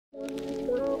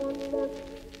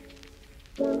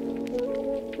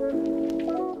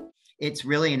It's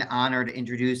really an honor to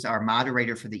introduce our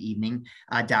moderator for the evening,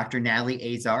 Dr.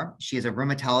 Natalie Azar. She is a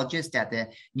rheumatologist at the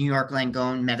New York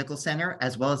Langone Medical Center,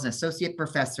 as well as an associate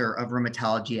professor of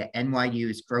rheumatology at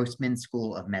NYU's Grossman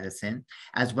School of Medicine,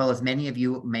 as well as many of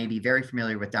you may be very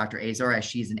familiar with Dr. Azar, as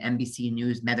she's an NBC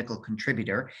News medical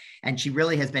contributor, and she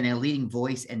really has been a leading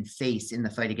voice and face in the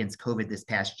fight against COVID this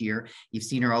past year. You've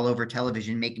seen her all over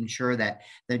television, making sure that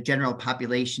the general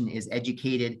population is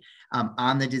educated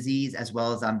on the disease as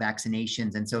well as on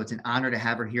vaccinations. And so it's an honor to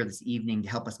have her here this evening to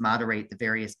help us moderate the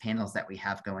various panels that we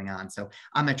have going on. So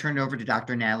I'm going to turn it over to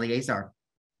Dr. Natalie Azar.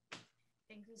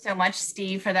 Thank you so much,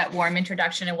 Steve, for that warm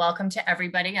introduction, and welcome to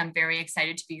everybody. I'm very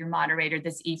excited to be your moderator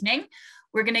this evening.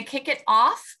 We're going to kick it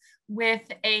off with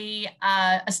a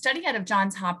study out of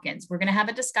Johns Hopkins. We're going to have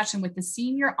a discussion with the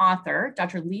senior author,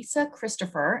 Dr. Lisa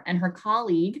Christopher, and her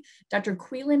colleague, Dr.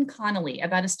 Quillen Connolly,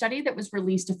 about a study that was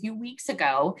released a few weeks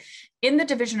ago in the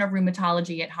Division of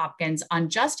Rheumatology at Hopkins on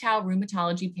just how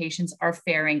rheumatology patients are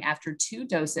faring after 2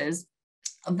 doses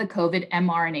of the COVID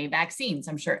mRNA vaccines.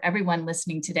 I'm sure everyone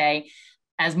listening today,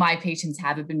 as my patients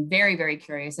have been very, very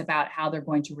curious about how they're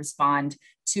going to respond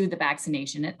to the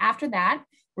vaccination. And after that,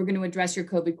 we're going to address your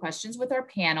COVID questions with our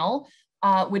panel,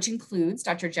 which includes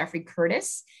Dr. Jeffrey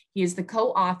Curtis. He is the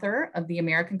co-author of the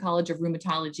American College of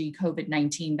Rheumatology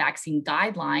COVID-19 Vaccine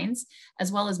Guidelines,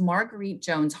 as well as Marguerite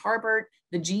Jones-Harbert,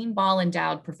 the Jean Ball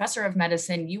Endowed Professor of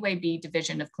Medicine, UAB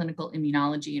Division of Clinical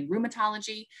Immunology and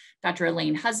Rheumatology, Dr.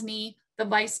 Elaine Husney, the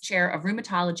Vice Chair of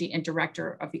Rheumatology and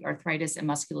Director of the Arthritis and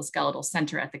Musculoskeletal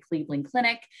Center at the Cleveland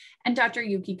Clinic, and Dr.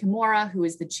 Yuki Kimura, who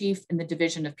is the Chief in the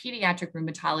Division of Pediatric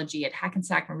Rheumatology at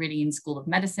Hackensack Meridian School of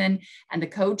Medicine and the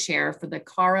co-chair for the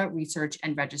CARA Research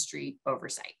and Registry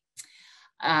Oversight.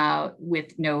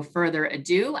 With no further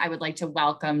ado, I would like to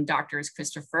welcome Drs.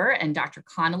 Christopher and Dr.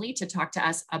 Connolly to talk to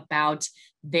us about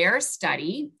their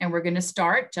study. And we're going to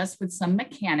start just with some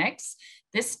mechanics.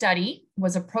 This study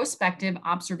was a prospective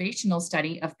observational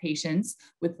study of patients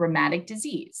with rheumatic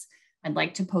disease. I'd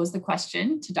like to pose the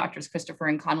question to Drs. Christopher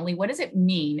and Connolly. What does it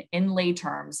mean in lay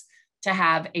terms to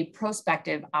have a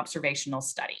prospective observational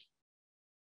study?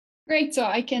 Great, so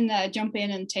I can jump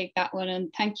in and take that one, and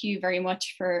thank you very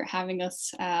much for having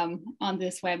us on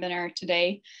this webinar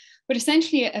today. But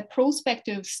essentially, a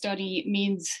prospective study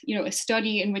means, a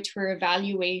study in which we're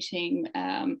evaluating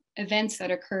events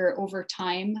that occur over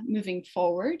time moving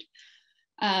forward.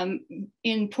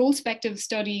 In prospective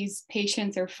studies,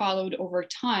 patients are followed over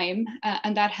time,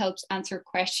 and that helps answer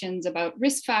questions about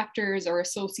risk factors or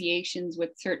associations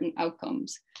with certain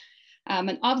outcomes.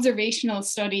 An observational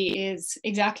study is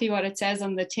exactly what it says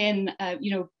on the tin.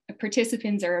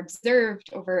 Participants are observed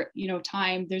over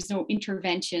time. There's no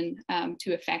intervention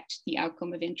to affect the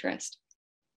outcome of interest.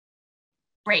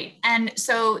 Great. And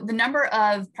so the number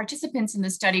of participants in the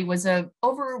study was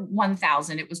over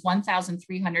 1,000. It was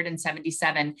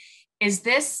 1,377. Is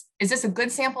this a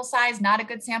good sample size? Not a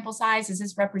good sample size? Is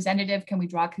this representative? Can we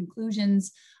draw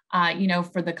conclusions,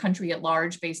 for the country at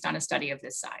large based on a study of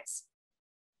this size?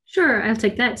 Sure, I'll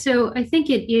take that. So I think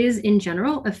it is, in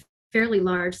general, a fairly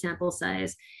large sample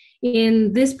size.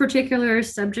 In this particular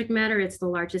subject matter, it's the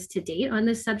largest to date on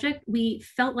this subject. We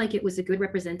felt like it was a good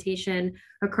representation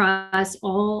across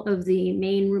all of the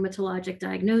main rheumatologic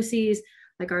diagnoses,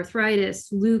 like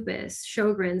arthritis, lupus,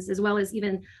 Sjogren's, as well as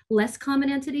even less common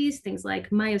entities, things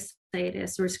like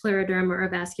myositis or scleroderma or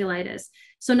vasculitis.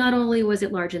 So not only was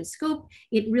it large in scope,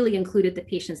 it really included the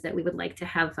patients that we would like to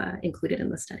have included in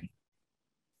the study.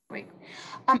 Great.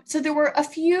 So there were a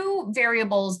few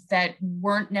variables that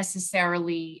weren't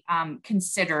necessarily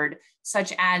considered,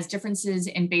 such as differences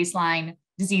in baseline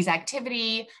disease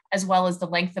activity, as well as the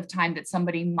length of time that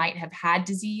somebody might have had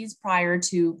disease prior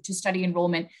to study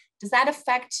enrollment. Does that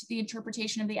affect the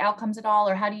interpretation of the outcomes at all,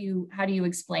 or how do you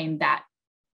explain that?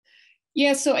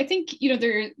 Yeah, so I think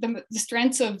the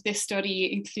strengths of this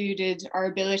study included our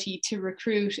ability to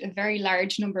recruit a very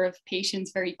large number of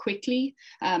patients very quickly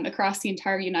across the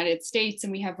entire United States,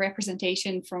 and we have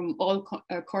representation from all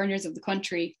corners of the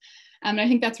country. And I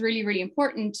think that's really, really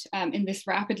important in this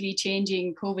rapidly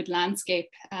changing COVID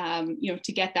landscape,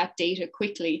 to get that data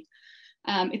quickly.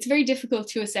 It's very difficult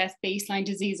to assess baseline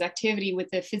disease activity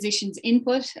with the physician's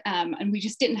input, and we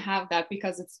just didn't have that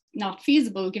because it's not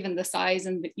feasible given the size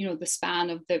and the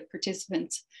span of the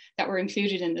participants that were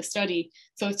included in the study.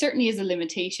 So it certainly is a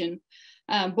limitation.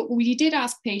 But we did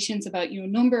ask patients about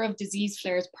number of disease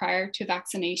flares prior to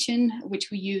vaccination,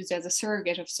 which we used as a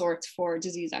surrogate of sorts for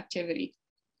disease activity.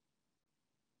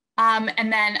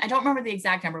 And then I don't remember the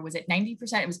exact number. Was it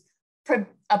 90%? It was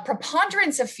a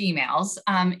preponderance of females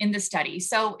in the study.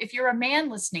 So if you're a man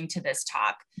listening to this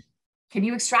talk, can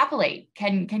you extrapolate?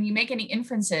 Can you make any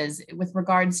inferences with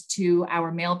regards to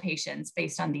our male patients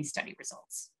based on these study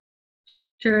results?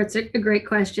 Sure, it's a great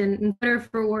question. And better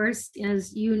for worse,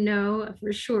 as you know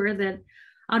for sure, that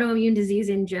autoimmune disease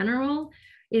in general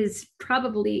is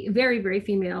probably very, very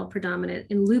female predominant.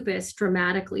 In lupus,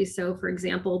 dramatically so. For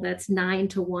example, that's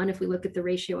 9-to-1 if we look at the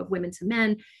ratio of women to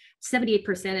men.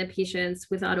 78% of patients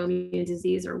with autoimmune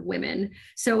disease are women.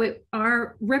 So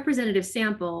our representative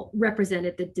sample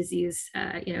represented the disease,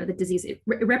 it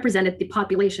represented the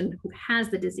population who has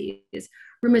the disease.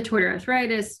 Rheumatoid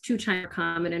arthritis, 2 times more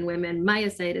common in women.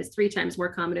 Myositis, 3 times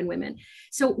more common in women.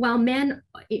 So while men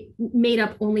made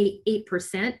up only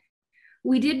 8%,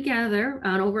 we did gather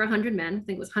on over 100 men, I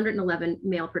think it was 111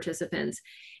 male participants.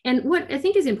 And what I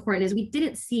think is important is we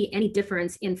didn't see any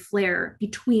difference in flare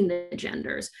between the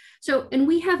genders. So, and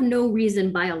we have no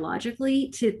reason biologically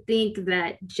to think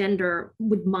that gender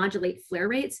would modulate flare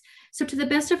rates. So to the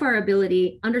best of our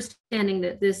ability, understanding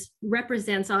that this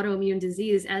represents autoimmune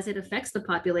disease as it affects the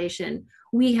population,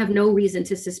 we have no reason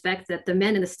to suspect that the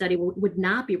men in the study would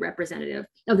not be representative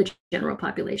of the general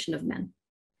population of men.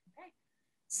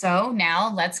 So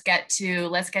now let's get to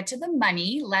the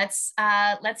money. Let's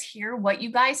hear what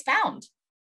you guys found.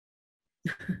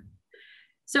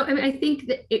 So I think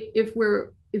that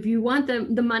if you want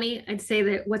the money, I'd say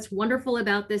that what's wonderful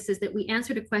about this is that we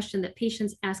answered a question that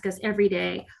patients ask us every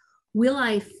day. Will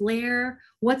I flare?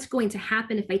 What's going to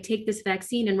happen if I take this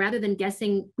vaccine? And rather than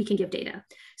guessing, we can give data.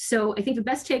 So I think the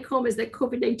best take home is that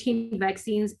COVID-19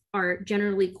 vaccines are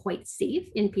generally quite safe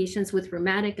in patients with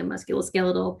rheumatic and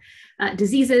musculoskeletal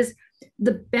diseases.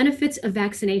 The benefits of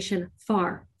vaccination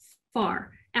far,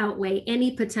 far outweigh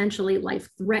any potentially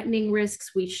life-threatening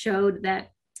risks. We showed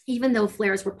that even though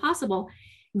flares were possible,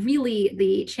 really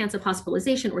the chance of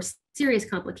hospitalization or serious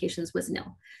complications was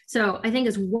nil. So I think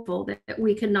it's wonderful that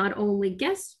we can not only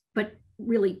guess, but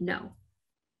really know.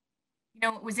 You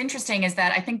know, what was interesting is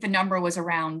that I think the number was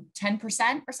around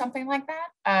 10% or something like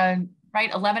that,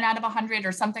 right? 11 out of 100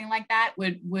 or something like that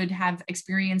would have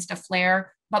experienced a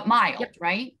flare, but mild, yep.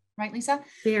 Right, Lisa?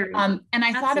 Very. And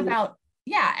I Absolutely.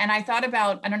 thought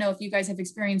about, I don't know if you guys have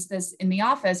experienced this in the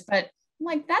office, but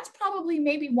like that's probably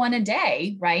maybe 1 a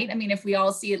day, right? I mean, if we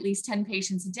all see at least 10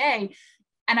 patients a day,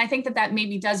 and I think that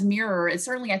maybe does mirror, it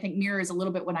certainly I think mirrors a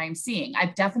little bit what I'm seeing.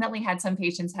 I've definitely had some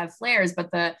patients have flares,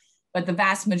 but the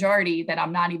vast majority that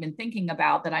I'm not even thinking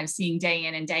about that I'm seeing day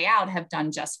in and day out have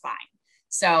done just fine.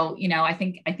 So, you know, I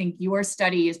think your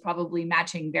study is probably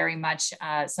matching very much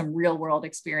some real world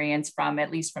experience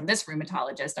at least from this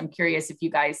rheumatologist. I'm curious if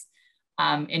you guys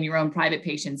in your own private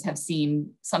patients have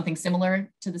seen something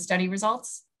similar to the study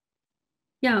results?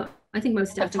 Yeah, I think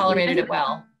most definitely. Have tolerated it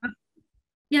well.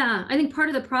 Yeah, I think part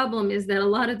of the problem is that a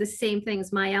lot of the same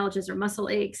things, myalgias or muscle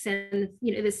aches, and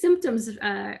the symptoms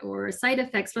or side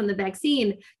effects from the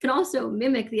vaccine can also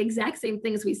mimic the exact same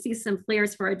things we see some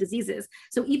flares for our diseases.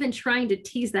 So even trying to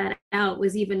tease that out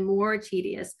was even more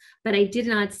tedious, but I did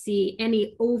not see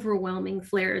any overwhelming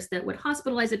flares that would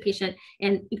hospitalize a patient.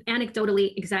 And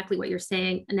anecdotally, exactly what you're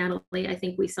saying, Natalie, I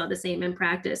think we saw the same in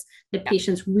practice, that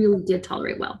patients really did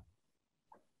tolerate well.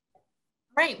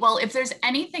 Right. Well, if there's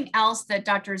anything else that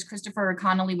Drs. Christopher or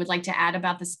Connolly would like to add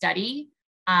about the study,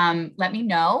 let me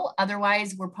know.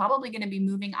 Otherwise, we're probably going to be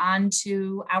moving on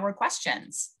to our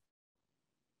questions.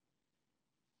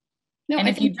 No, and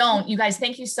if you don't, you guys,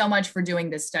 thank you so much for doing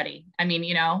this study. I mean,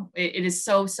 it is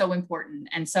so, so important.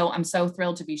 And so I'm so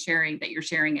thrilled to be sharing that you're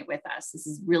sharing it with us. This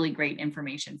is really great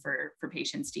information for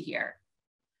patients to hear.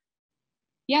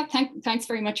 Yeah, thanks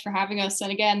very much for having us. And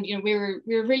again, we were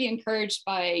really encouraged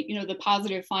by, the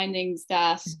positive findings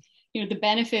that, the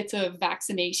benefits of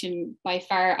vaccination by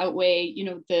far outweigh,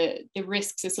 the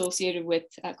risks associated with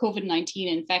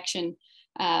COVID-19 infection.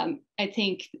 I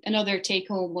think another take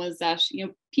home was that,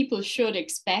 people should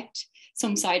expect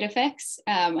some side effects.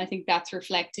 I think that's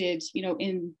reflected,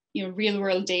 in, real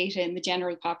world data in the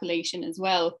general population as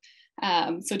well.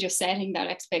 So just setting that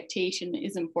expectation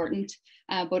is important,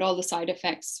 but all the side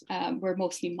effects were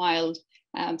mostly mild.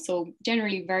 So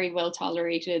generally very well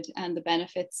tolerated, and the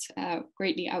benefits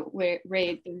greatly outweigh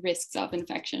the risks of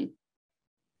infection.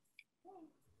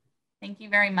 Thank you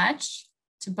very much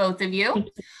to both of you.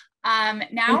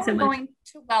 Now we're going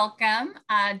to welcome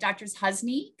Drs.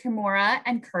 Husney, Kimura,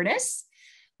 and Curtis.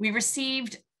 We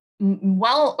received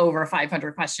well over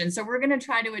 500 questions, so we're going to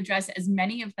try to address as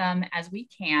many of them as we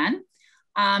can.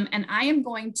 And I am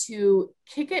going to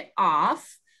kick it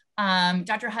off.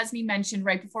 Dr. Husney mentioned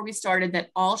right before we started that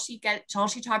all she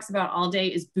talks about all day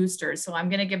is boosters. So I'm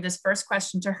going to give this first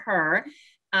question to her.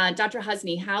 Dr.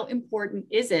 Husney, how important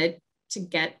is it to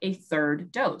get a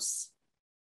third dose?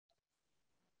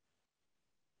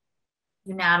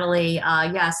 Natalie,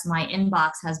 yes, my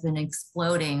inbox has been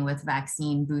exploding with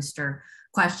vaccine booster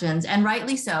questions, and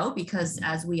rightly so, because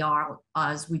as we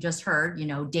just heard,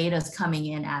 data is coming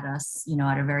in at us,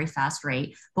 at a very fast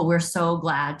rate, but we're so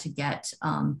glad to get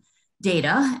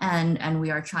data, and we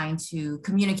are trying to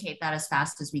communicate that as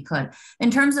fast as we could.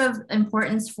 In terms of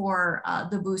importance for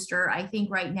the booster, I think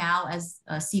right now, as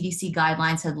CDC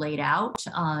guidelines had laid out,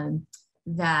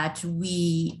 that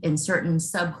we, in certain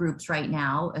subgroups right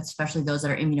now, especially those that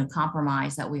are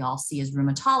immunocompromised that we all see as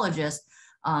rheumatologists,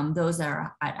 those that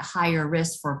are at higher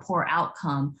risk for poor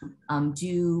outcome,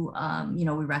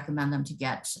 we recommend them to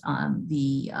get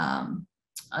the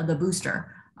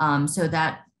booster. So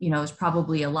that, is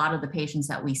probably a lot of the patients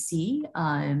that we see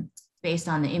based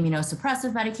on the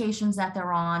immunosuppressive medications that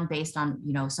they're on, based on,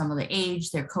 some of the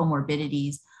age, their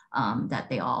comorbidities that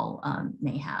they all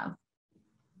may have.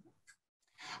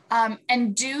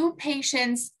 And do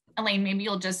patients, Elaine, maybe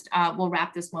you'll just, we'll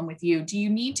wrap this one with you. Do you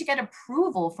need to get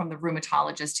approval from the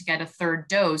rheumatologist to get a third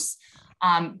dose,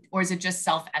 or is it just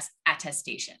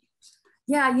self-attestation?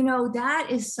 Yeah, that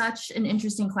is such an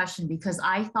interesting question, because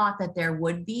I thought that there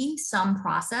would be some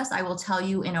process. I will tell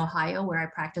you, in Ohio, where I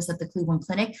practice at the Cleveland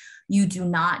Clinic, you do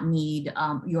not need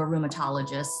your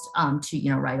rheumatologist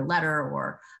to, write a letter,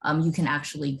 or you can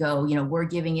actually go, we're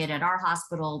giving it at our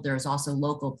hospital. There's also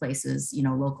local places,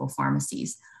 local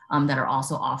pharmacies that are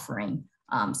also offering.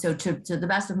 So to the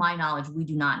best of my knowledge, we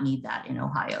do not need that in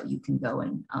Ohio. You can go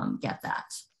and get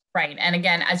that. Right. And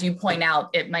again, as you point out,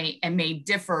 it may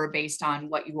differ based on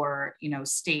what your,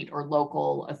 state or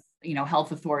local,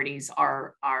 health authorities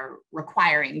are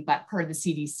requiring, but per the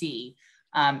CDC,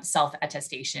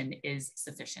 self-attestation is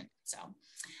sufficient. So,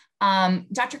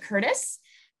 Dr. Curtis,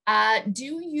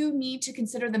 do you need to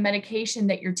consider the medication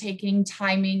that you're taking,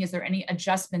 timing? Is there any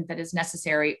adjustment that is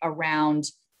necessary around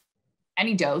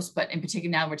any dose, but in particular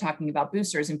now we're talking about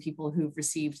boosters and people who've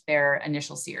received their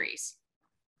initial series?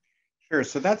 Sure.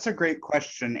 So that's a great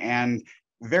question, and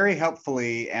very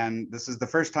helpfully, and this is the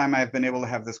first time I've been able to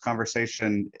have this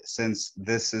conversation since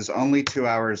this is only 2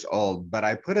 hours old, but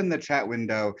I put in the chat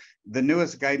window the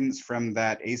newest guidance from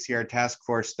that ACR task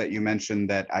force that you mentioned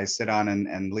that I sit on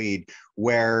and lead,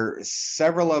 where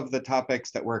several of the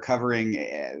topics that we're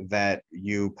covering that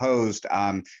you posed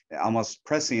almost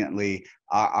presciently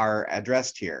are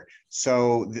addressed here.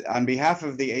 So on behalf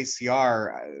of the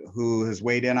ACR, who has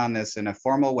weighed in on this in a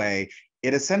formal way,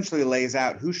 it essentially lays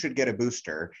out who should get a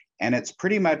booster. And it's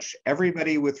pretty much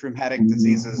everybody with rheumatic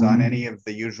diseases on any of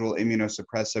the usual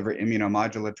immunosuppressive or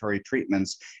immunomodulatory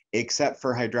treatments, except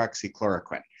for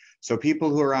hydroxychloroquine. So people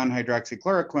who are on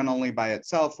hydroxychloroquine only by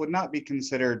itself would not be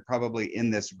considered probably in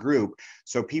this group.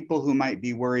 So people who might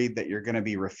be worried that you're going to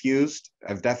be refused,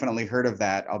 I've definitely heard of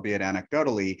that, albeit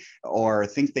anecdotally, or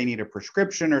think they need a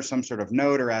prescription or some sort of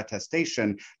note or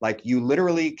attestation, like you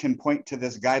literally can point to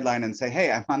this guideline and say,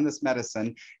 hey, I'm on this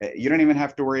medicine. You don't even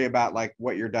have to worry about like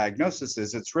what your diagnosis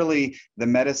is. It's really the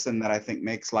medicine that I think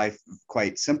makes life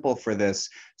quite simple for this.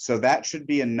 So that should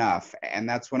be enough. And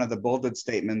that's one of the bolded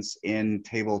statements in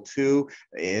table 2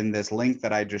 in this link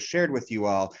that I just shared with you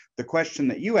all. The question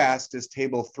that you asked is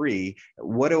table 3.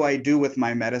 What do I do with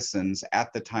my medicines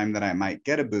at the time that I might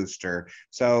get a booster?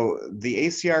 So the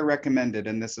ACR recommended,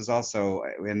 and this is also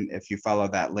if you follow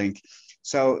that link.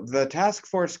 So the task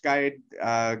force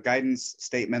guidance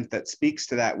statement that speaks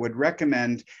to that would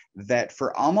recommend that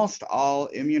for almost all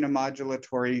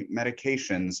immunomodulatory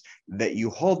medications, that you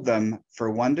hold them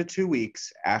for 1 to 2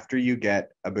 weeks after you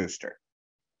get a booster.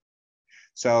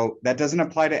 So that doesn't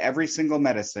apply to every single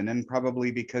medicine, and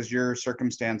probably because your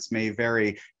circumstance may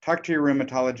vary, talk to your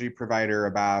rheumatology provider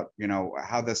about,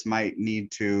 how this might need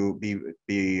to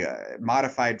be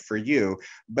modified for you.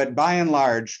 But by and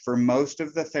large, for most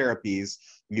of the therapies,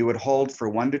 you would hold for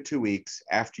 1 to 2 weeks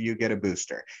after you get a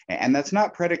booster. And that's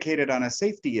not predicated on a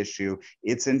safety issue.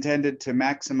 It's intended to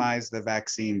maximize the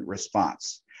vaccine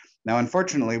response. Now,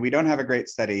 unfortunately, we don't have a great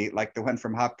study like the one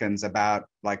from Hopkins about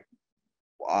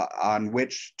on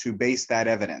which to base that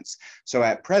evidence. So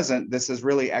at present, this is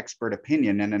really expert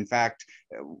opinion. And in fact,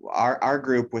 our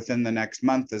group within the next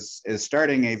month is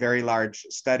starting a very large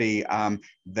study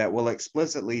that will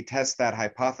explicitly test that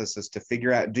hypothesis to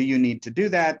figure out, do you need to do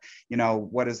that?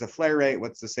 What is the flare rate?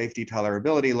 What's the safety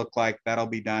tolerability look like? That'll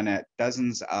be done at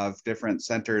dozens of different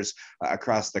centers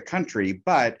across the country.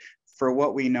 But for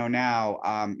what we know now,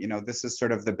 this is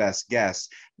sort of the best guess.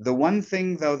 The one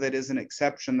thing, though, that is an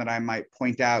exception that I might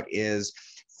point out is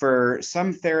For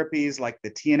some therapies like the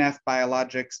TNF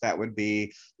biologics, that would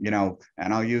be,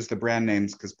 and I'll use the brand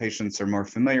names because patients are more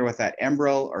familiar with that,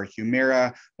 Enbrel or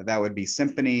Humira, that would be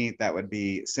Simponi, that would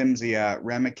be Cimzia,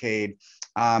 Remicade,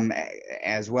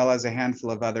 as well as a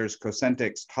handful of others,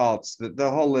 Cosentyx, Taltz.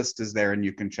 The whole list is there and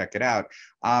you can check it out.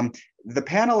 The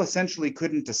panel essentially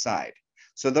couldn't decide.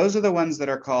 So those are the ones that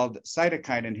are called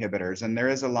cytokine inhibitors, and there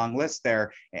is a long list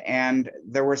there. And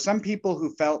there were some people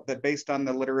who felt that based on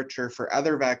the literature for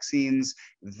other vaccines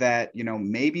that,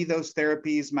 maybe those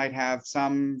therapies might have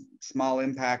some small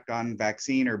impact on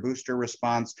vaccine or booster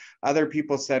response. Other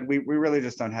people said, we really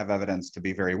just don't have evidence to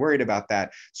be very worried about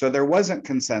that. So there wasn't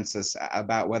consensus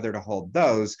about whether to hold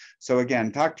those. So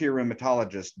again, talk to your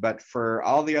rheumatologist, but for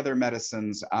all the other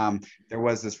medicines, there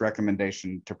was this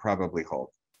recommendation to probably hold.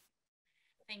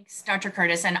 Thanks, Dr.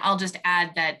 Curtis. And I'll just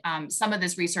add that some of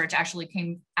this research actually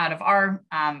came out of our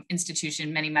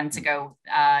institution many months ago.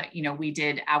 We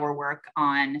did our work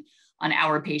on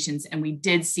our patients, and we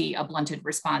did see a blunted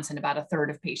response in about a third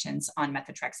of patients on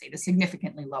methotrexate, a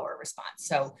significantly lower response.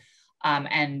 So,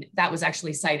 and that was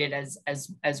actually cited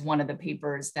as one of the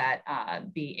papers that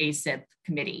the ACIP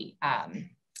committee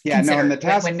and the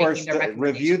task force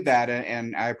reviewed that,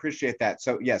 and I appreciate that.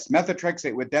 So yes,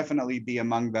 methotrexate would definitely be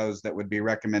among those that would be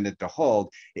recommended to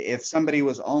hold. If somebody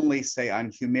was only, say, on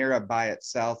Humira by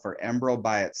itself or Enbrel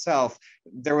by itself,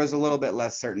 there was a little bit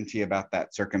less certainty about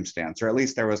that circumstance, or at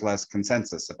least there was less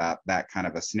consensus about that kind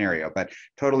of a scenario. But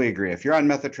totally agree. If you're on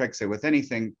methotrexate with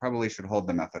anything, probably should hold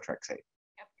the methotrexate.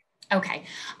 Okay.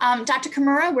 Dr.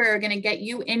 Kimura, we're going to get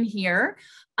you in here.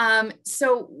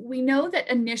 So we know that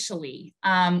initially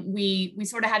we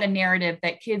sort of had a narrative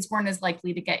that kids weren't as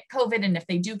likely to get COVID, and if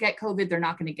they do get COVID, they're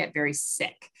not going to get very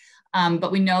sick.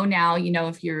 But we know now,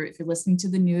 if you're listening to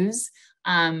the news,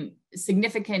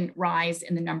 significant rise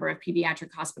in the number of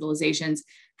pediatric hospitalizations.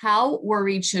 How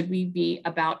worried should we be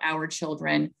about our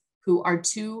children who are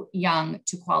too young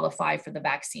to qualify for the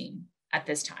vaccine at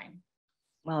this time?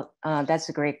 Well, that's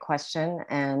a great question.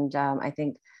 And I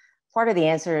think part of the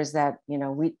answer is that,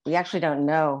 we actually don't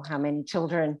know how many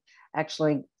children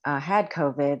actually had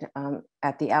COVID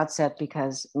at the outset,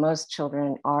 because most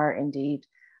children are indeed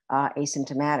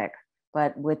asymptomatic.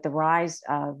 But with the rise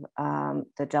of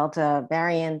the Delta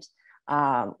variant,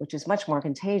 which is much more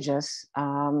contagious,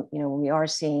 we are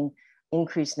seeing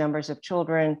increased numbers of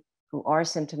children who are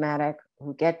symptomatic,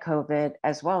 who get COVID,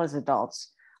 as well as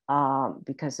adults.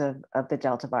 Because of the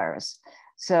Delta virus.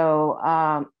 So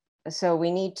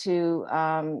we need to,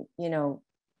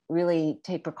 really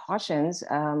take precautions,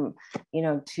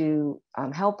 to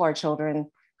help our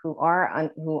children who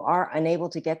are unable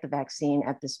to get the vaccine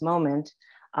at this moment.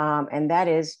 And that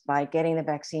is by getting the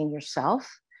vaccine yourself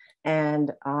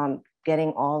and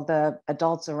getting all the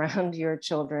adults around your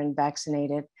children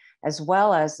vaccinated, as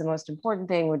well as the most important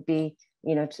thing would be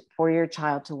for your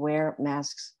child to wear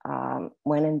masks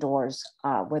when indoors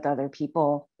with other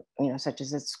people, such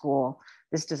as at school.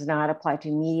 This does not apply to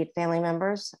immediate family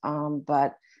members,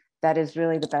 but that is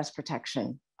really the best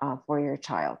protection for your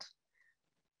child.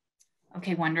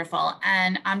 Okay, wonderful.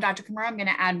 And Dr. Kimura, I'm going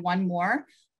to add one more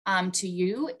to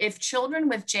you. If children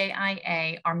with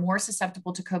JIA are more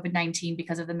susceptible to COVID-19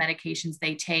 because of the medications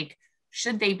they take,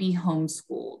 should they be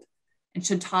homeschooled? And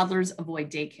should toddlers avoid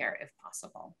daycare if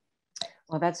possible?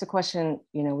 Well, that's a question,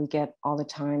 we get all the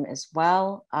time as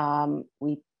well.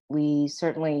 We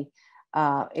certainly,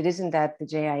 it isn't that the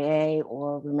JIA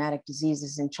or rheumatic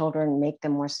diseases in children make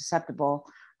them more susceptible.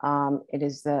 It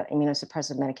is the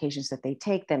immunosuppressive medications that they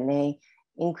take that may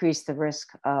increase the risk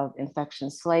of infection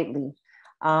slightly.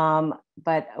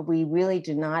 But we really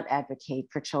do not advocate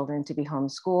for children to be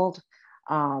homeschooled.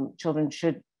 Children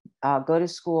should go to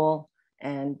school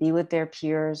and be with their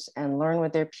peers and learn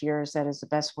with their peers. That is the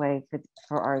best way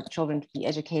for our children to be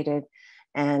educated.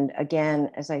 And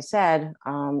again, as I said,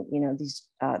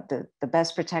 the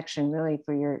best protection really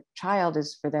for your child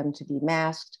is for them to be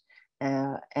masked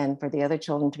and for the other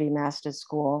children to be masked at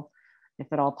school,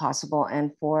 if at all possible, and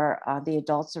for the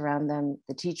adults around them,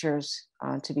 the teachers,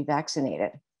 to be vaccinated.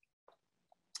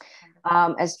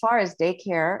 As far as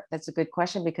daycare, that's a good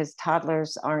question, because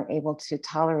toddlers aren't able to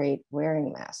tolerate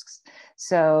wearing masks.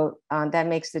 So that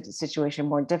makes the situation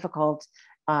more difficult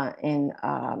in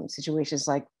situations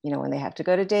like, when they have to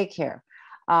go to daycare.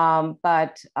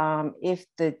 But if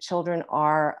the children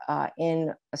are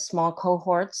in small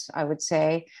cohorts, I would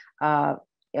say, of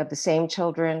the same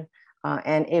children,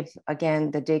 and if, again,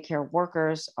 the daycare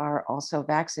workers are also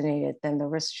vaccinated, then the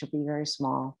risk should be very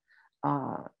small,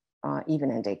 even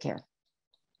in daycare.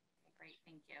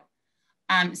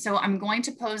 So I'm going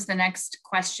to pose the next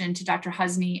question to Dr.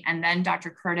 Husney and then Dr.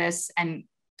 Curtis. And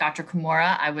Dr.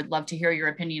 Kimura, I would love to hear your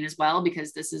opinion as well,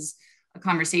 because this is a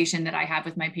conversation that I have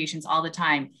with my patients all the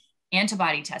time.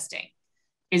 Antibody testing.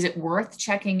 Is it worth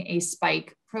checking a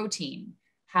spike protein?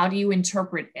 How do you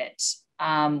interpret it?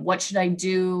 What should I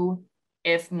do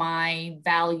if my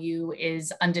value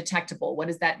is undetectable? What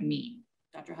does that mean?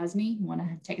 Dr. Husney, you want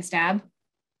to take a stab?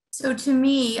 So to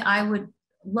me, I would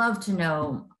love to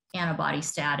know antibody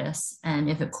status and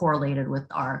if it correlated with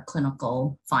our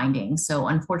clinical findings. So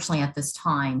unfortunately at this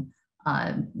time,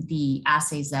 the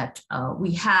assays that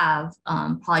we have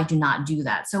probably do not do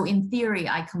that. So in theory,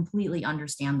 I completely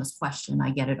understand this question.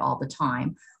 I get it all the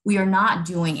time. We are not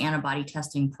doing antibody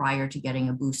testing prior to getting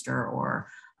a booster or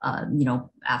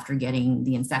after getting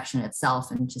the infection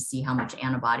itself and to see how much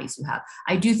antibodies you have.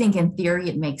 I do think in theory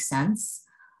it makes sense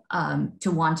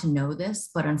to want to know this,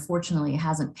 but unfortunately it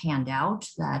hasn't panned out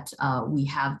that we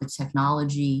have the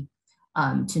technology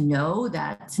to know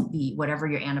that whatever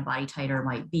your antibody titer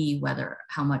might be,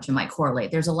 how much it might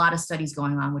correlate. There's a lot of studies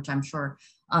going on, which I'm sure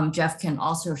Jeff can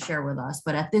also share with us,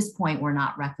 but at this point we're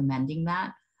not recommending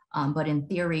that. But in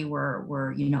theory,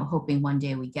 we're hoping one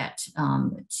day we get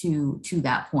to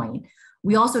that point.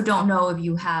 We also don't know if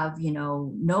you have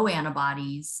no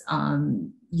antibodies.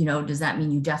 Does that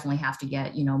mean you definitely have to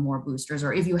get more boosters?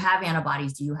 Or if you have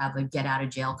antibodies, do you have a get out of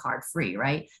jail card free,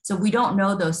 right? So we don't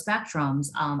know those spectrums.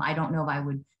 I don't know if I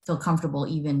would feel comfortable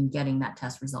even getting that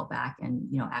test result back and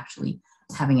actually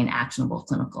having an actionable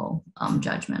clinical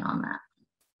judgment on that.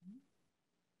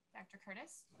 Dr.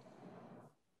 Curtis?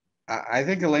 I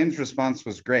think Elaine's response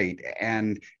was great,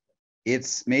 and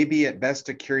it's maybe at best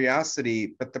a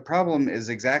curiosity, but the problem is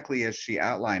exactly as she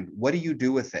outlined. What do you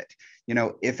do with it?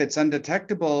 If it's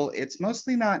undetectable, it's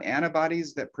mostly not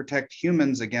antibodies that protect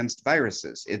humans against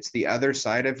viruses. It's the other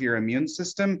side of your immune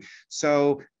system.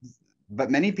 But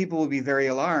many people will be very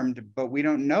alarmed, but we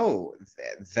don't know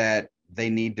that they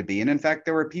need to be. And in fact,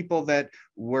 there were people that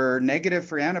were negative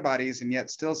for antibodies and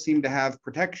yet still seem to have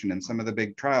protection in some of the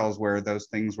big trials where those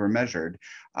things were measured.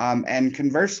 And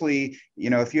conversely,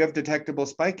 if you have detectable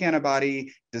spike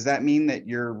antibody, does that mean that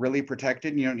you're really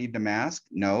protected and you don't need to mask?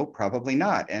 No, probably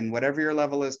not. And whatever your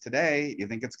level is today, you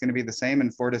think it's going to be the same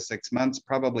in 4 to 6 months?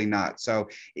 Probably not. So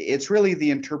it's really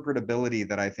the interpretability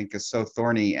that I think is so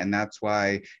thorny. And that's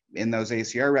why in those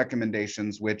ACR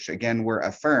recommendations, which again were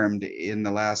affirmed in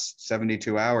the last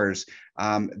 72 hours,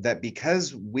 that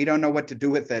because we don't know what to do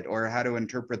with it or how to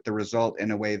interpret the result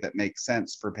in a way that makes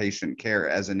sense for patient care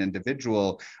as an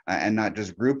individual and not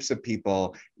just groups of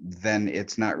people, then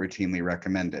it's not routinely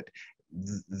recommended.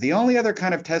 The only other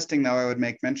kind of testing, though, I would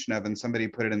make mention of, and somebody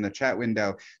put it in the chat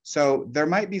window, so there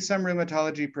might be some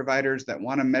rheumatology providers that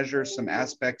want to measure some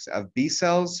aspects of B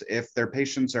cells. If their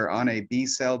patients are on a B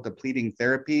cell depleting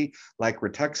therapy like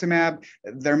rituximab,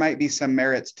 there might be some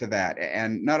merits to that.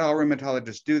 And not all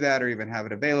rheumatologists do that or even have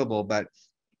it available, but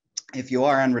if you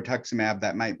are on rituximab,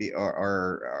 that might be,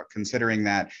 or considering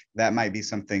that might be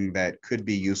something that could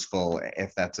be useful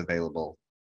if that's available.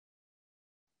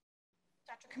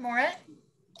 Dr. Kimura,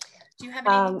 do you have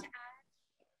anything to add?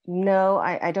 No,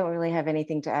 I don't really have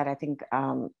anything to add. I think,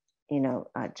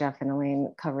 Jeff and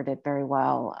Elaine covered it very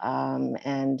well.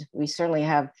 And we certainly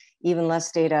have even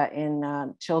less data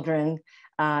in children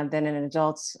than in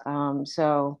adults.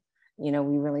 So, we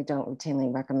really don't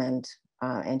routinely recommend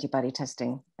antibody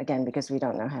testing, again, because we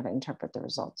don't know how to interpret the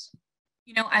results.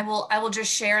 I will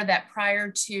just share that prior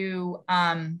to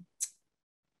the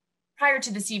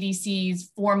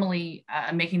CDC's formally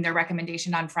making their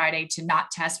recommendation on Friday to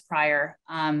not test prior,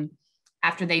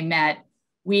 after they met,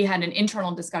 we had an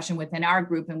internal discussion within our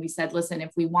group, and we said, listen,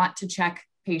 if we want to check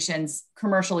patients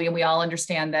commercially, and we all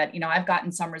understand that, I've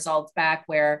gotten some results back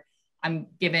where I'm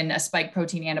given a spike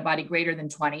protein antibody greater than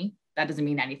 20. That doesn't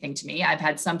mean anything to me. I've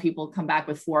had some people come back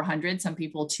with 400, some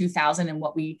people 2,000. And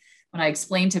when I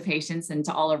explain to patients and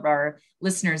to all of our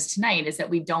listeners tonight is that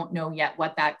we don't know yet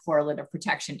what that correlate of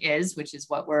protection is, which is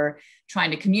what we're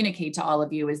trying to communicate to all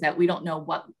of you, is that we don't know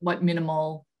what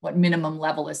minimum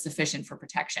level is sufficient for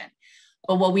protection.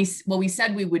 But what we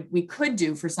said we could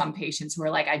do for some patients who are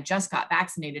like, I just got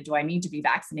vaccinated. Do I need to be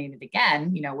vaccinated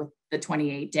again? With the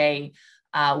 28-day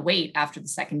wait after the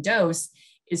second dose,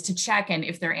 is to check, and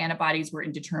if their antibodies were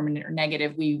indeterminate or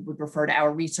negative, we would refer to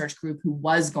our research group who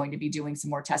was going to be doing some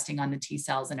more testing on the T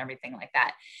cells and everything like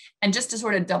that. And just to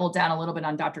sort of double down a little bit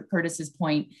on Dr. Curtis's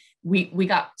point, we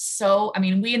got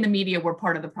we in the media were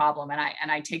part of the problem,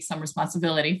 and I take some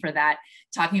responsibility for that,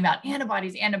 talking about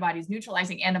antibodies,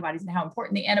 neutralizing antibodies, and how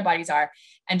important the antibodies are.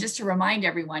 And just to remind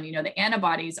everyone, the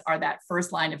antibodies are that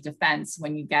first line of defense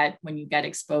when you get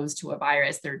exposed to a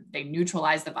virus. They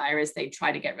neutralize the virus, they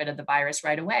try to get rid of the virus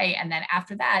right away, and then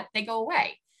after that they go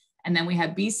away. And then we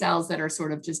have B cells that are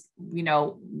sort of just,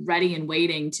 ready and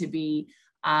waiting to be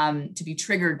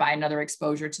triggered by another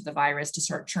exposure to the virus to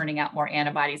start churning out more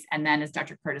antibodies. And then, as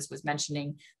Dr. Curtis was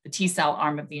mentioning, the T cell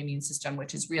arm of the immune system,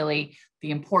 which is really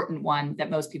the important one that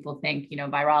most people think,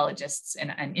 virologists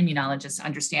and immunologists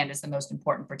understand is the most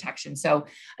important protection. So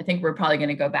I think we're probably going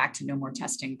to go back to no more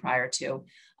testing prior to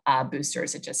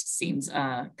boosters. It just seems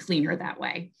cleaner that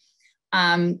way.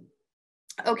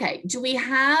 Okay, do we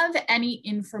have any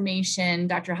information,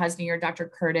 Dr. Husney or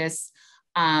Dr. Curtis,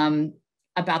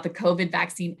 about the COVID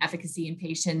vaccine efficacy in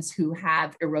patients who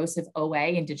have erosive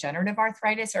OA and degenerative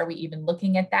arthritis? Are we even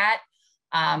looking at that?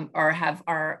 Or have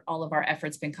all of our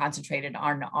efforts been concentrated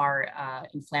on our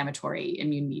inflammatory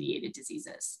immune-mediated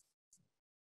diseases?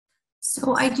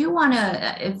 So I do want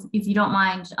to, if you don't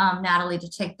mind, Natalie, to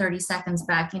take 30 seconds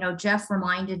back. Jeff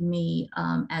reminded me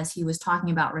as he was talking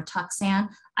about Rituxan,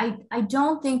 I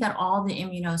don't think that all the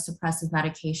immunosuppressive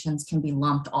medications can be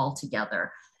lumped all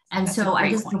together. And that's so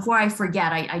before I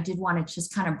forget, I did want to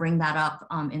just kind of bring that up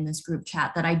in this group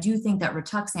chat, that I do think that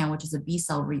Rituxan, which is a B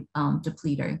cell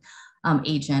depleting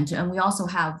agent, and we also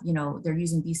have, they're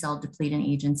using B cell depleting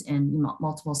agents in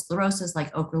multiple sclerosis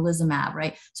like ocrelizumab,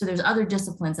 right? So there's other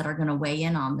disciplines that are going to weigh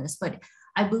in on this, but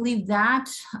I believe that,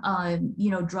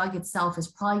 drug itself is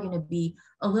probably going to be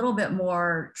a little bit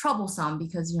more troublesome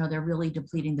because, they're really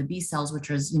depleting the B cells, which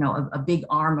is, a big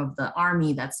arm of the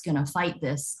army that's going to fight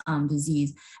this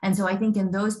disease. And so I think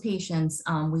in those patients,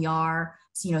 we are,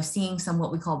 seeing some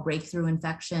what we call breakthrough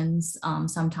infections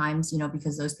sometimes,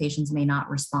 because those patients may not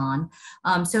respond.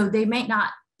 So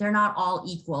they're not all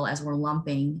equal as we're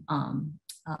lumping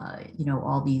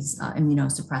all these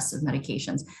immunosuppressive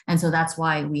medications. And so that's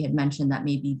why we had mentioned that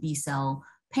maybe B cell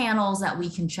panels that we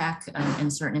can check in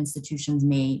certain institutions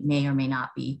may or may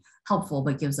not be helpful,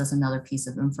 but gives us another piece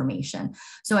of information.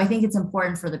 So I think it's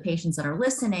important for the patients that are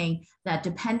listening that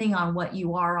depending on what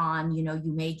you are on, you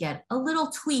may get a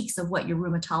little tweaks of what your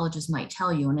rheumatologist might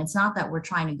tell you. And it's not that we're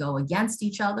trying to go against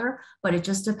each other, but it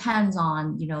just depends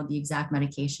on, the exact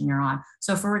medication you're on.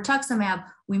 So for rituximab,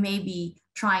 we may be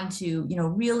trying to,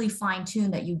 really fine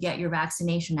tune that you get your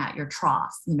vaccination at your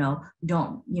trough,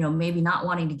 maybe not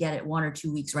wanting to get it 1 or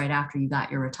 2 weeks right after you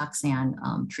got your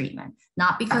Rituxan treatment,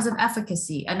 not because of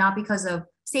efficacy and not because of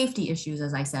safety issues,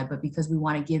 as I said, but because we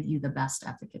want to give you the best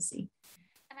efficacy.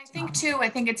 And I think too, I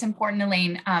think it's important,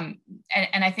 Elaine, and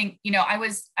I think,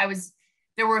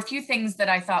 there were a few things that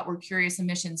I thought were curious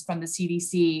omissions from the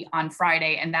CDC on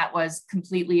Friday, and that was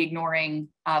completely ignoring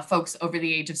folks over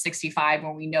the age of 65,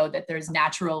 when we know that there's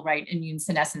natural, immune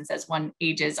senescence as one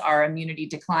ages, our immunity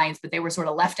declines, but they were sort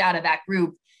of left out of that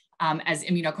group as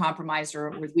immunocompromised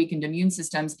or with weakened immune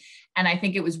systems. And I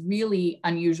think it was really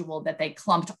unusual that they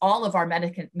clumped all of our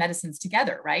medicines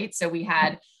together, right? So we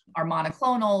had our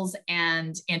monoclonals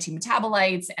and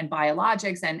antimetabolites and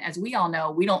biologics. And as we all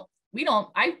know,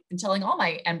 I've been telling all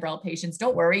my Enbrel patients,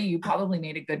 don't worry, you probably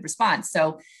made a good response.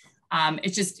 So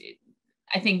it's just,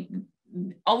 I think,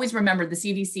 always remember the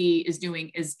CDC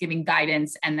is giving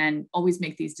guidance, and then always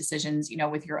make these decisions,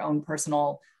 with your own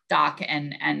personal doc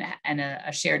and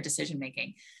a shared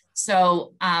decision-making.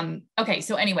 So, okay.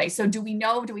 So anyway, so do we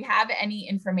have any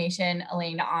information,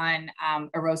 Elaine, on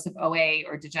erosive OA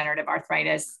or degenerative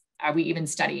arthritis? Are we even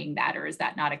studying that, or is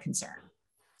that not a concern?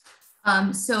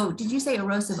 So did you say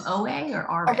erosive OA or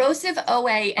RA? Erosive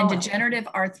OA and degenerative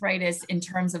arthritis in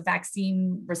terms of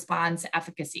vaccine response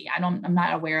efficacy. I'm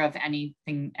not aware of any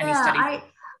studies.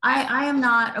 I am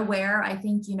not aware. I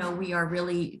think, we are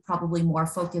really probably more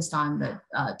focused on the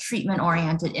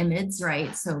treatment-oriented IMiDs,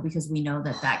 right? So because we know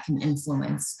that can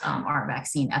influence our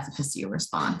vaccine efficacy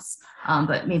response.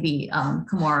 But maybe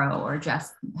Kimura or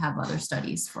Jeff have other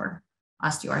studies for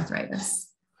osteoarthritis.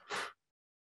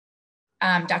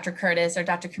 Dr. Curtis or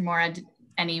Dr. Kimura,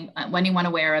 anyone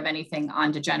aware of anything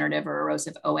on degenerative or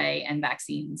erosive OA and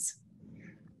vaccines?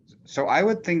 So I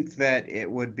would think that it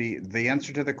would be, the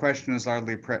answer to the question is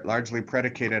largely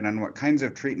predicated on what kinds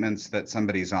of treatments that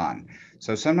somebody's on.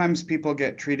 So sometimes people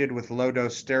get treated with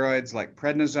low-dose steroids like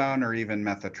prednisone or even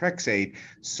methotrexate.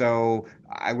 So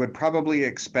I would probably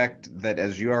expect that,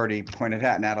 as you already pointed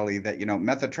out, Natalie, that,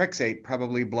 methotrexate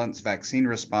probably blunts vaccine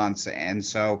response. And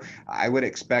so I would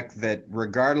expect that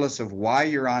regardless of why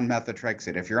you're on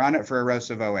methotrexate, if you're on it for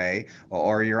erosive OA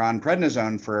or you're on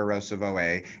prednisone for erosive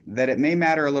OA, that it may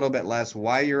matter a little bit less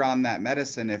why you're on that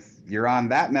medicine. If you're on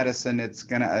that medicine, it's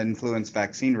going to influence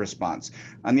vaccine response.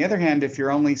 On the other hand, if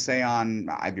you're only, say, on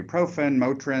ibuprofen,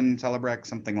 Motrin, Celebrex,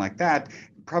 something like that,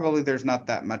 probably there's not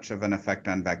that much of an effect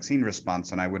on vaccine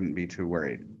response, and I wouldn't be too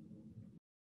worried.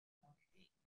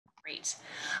 Great.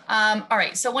 All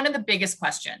right. So one of the biggest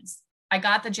questions I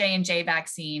got the J&J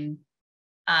vaccine.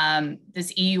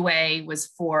 This EUA was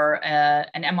for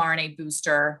an mRNA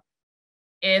booster.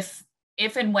 If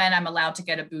and when I'm allowed to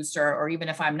get a booster, or even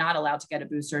if I'm not allowed to get a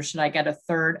booster, should I get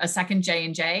a second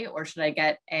J&J, or should I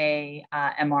get a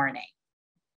mRNA?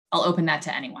 I'll open that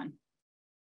to anyone.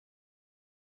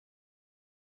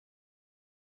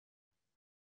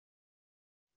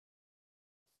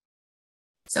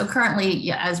 So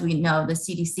currently, as we know, the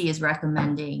CDC is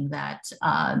recommending that,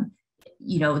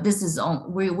 this is,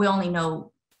 we only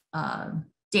know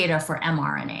data for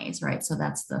mRNAs, right? So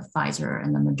that's the Pfizer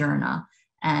and the Moderna.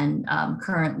 And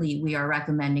currently we are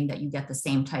recommending that you get the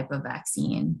same type of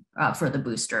vaccine for the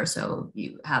booster. So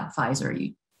you have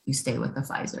Pfizer, you stay with the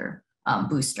Pfizer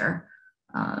booster.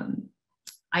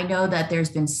 I know that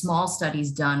there's been small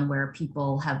studies done where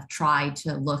people have tried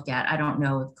to look at, I don't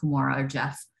know if Kimura or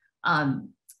Jeff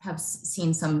have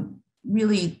seen some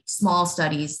really small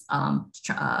studies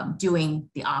doing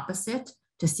the opposite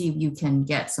to see if you can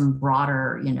get some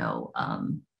broader,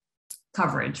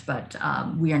 coverage, but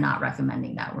we are not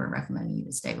recommending that. We're recommending you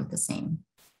to stay with the same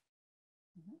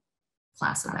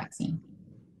class of vaccine.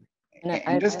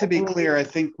 And just to be clear, I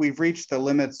think we've reached the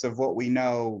limits of what we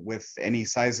know with any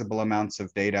sizable amounts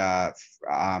of data.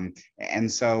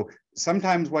 And so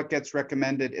sometimes what gets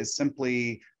recommended is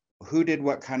simply who did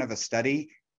what kind of a study.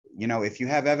 If you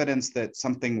have evidence that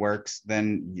something works,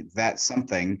 then that's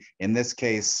something. In this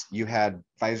case, you had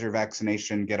Pfizer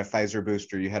vaccination, get a Pfizer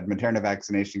booster. You had Moderna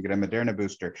vaccination, get a Moderna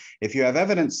booster. If you have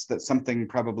evidence that something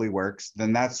probably works,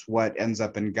 then that's what ends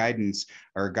up in guidance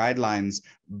or guidelines.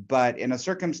 But in a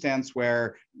circumstance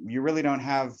where you really don't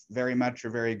have very much or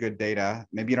very good data,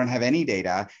 maybe you don't have any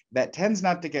data, that tends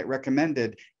not to get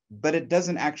recommended, but it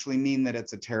doesn't actually mean that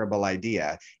it's a terrible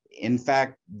idea. In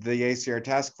fact, the ACR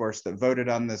task force that voted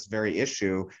on this very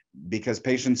issue, because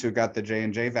patients who got the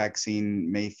J&J vaccine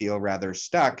may feel rather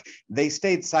stuck, they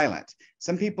stayed silent.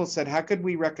 Some people said, how could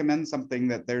we recommend something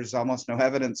that there's almost no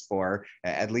evidence for,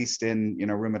 at least in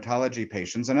rheumatology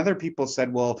patients? And other people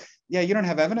said, well, yeah, you don't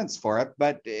have evidence for it,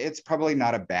 but it's probably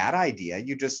not a bad idea.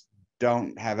 You just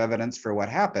don't have evidence for what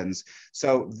happens.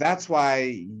 So that's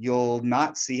why you'll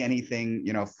not see anything,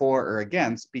 for or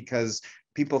against, because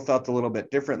people felt a little bit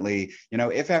differently.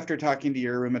 If after talking to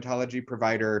your rheumatology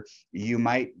provider, you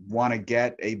might want to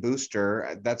get a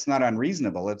booster, that's not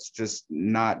unreasonable. It's just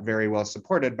not very well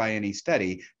supported by any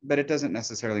study, but it doesn't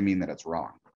necessarily mean that it's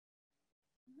wrong.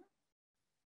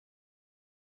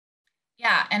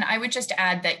 Yeah, and I would just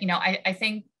add that, I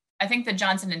think the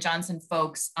Johnson & Johnson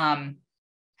folks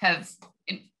have,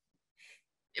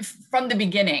 from the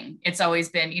beginning, it's always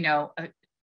been,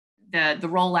 the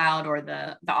rollout or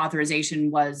the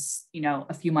authorization was,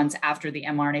 a few months after the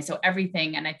mRNA. So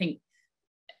everything, and I think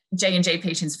J&J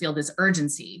patients feel this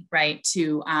urgency, right,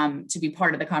 to be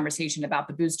part of the conversation about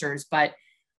the boosters. But,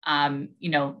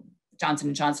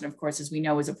 Johnson & Johnson, of course, as we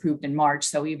know, was approved in March.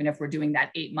 So even if we're doing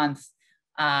that 8-month,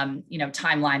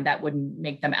 timeline, that wouldn't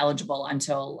make them eligible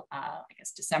until, I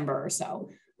guess, December or so.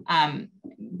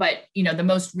 But,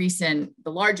 the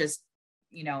largest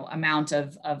amount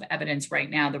of evidence right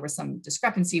now, there was some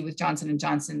discrepancy with Johnson &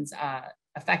 Johnson's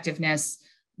effectiveness,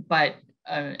 but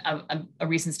a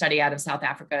recent study out of South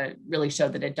Africa really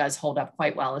showed that it does hold up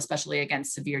quite well, especially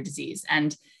against severe disease.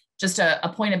 And just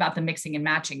a point about the mixing and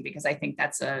matching, because I think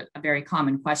that's a very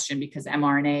common question, because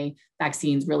mRNA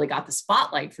vaccines really got the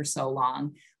spotlight for so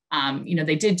long.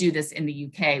 They did do this in the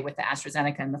UK with the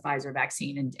AstraZeneca and the Pfizer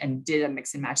vaccine and did a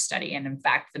mix and match study. And in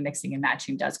fact, the mixing and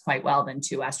matching does quite well than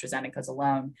 2 AstraZenecas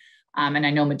alone. And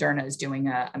I know Moderna is doing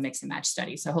a mix and match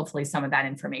study. So hopefully some of that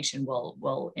information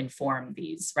will inform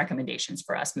these recommendations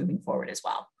for us moving forward as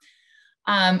well.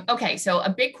 Okay, so a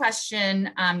big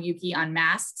question, Yuki, on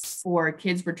masks for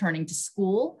kids returning to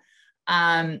school.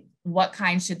 What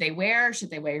kind should they wear?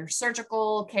 Should they wear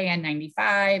surgical,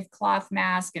 KN95, cloth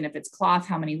mask? And if it's cloth,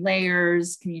 how many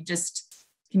layers? Can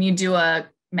you do a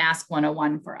mask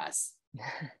 101 for us?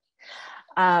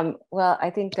 Well, I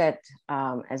think that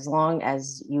as long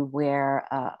as you wear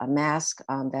a mask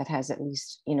that has at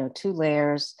least, 2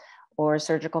 layers, or a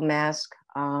surgical mask,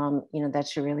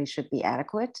 that really should be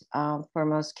adequate for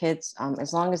most kids.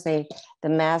 As long as the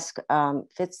mask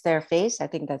fits their face, I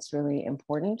think that's really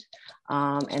important,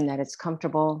 and that it's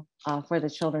comfortable for the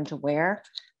children to wear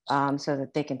so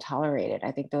that they can tolerate it.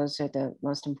 I think those are the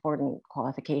most important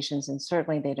qualifications, and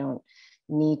certainly they don't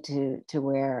need to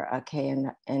wear a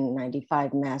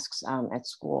KN95 masks at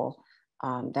school.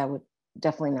 That would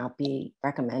definitely not be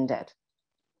recommended.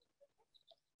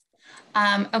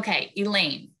 Okay,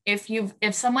 Elaine,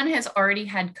 if someone has already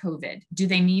had COVID, do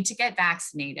they need to get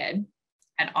vaccinated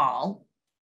at all?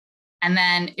 And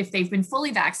then if they've been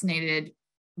fully vaccinated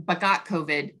but got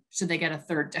COVID, should they get a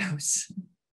third dose?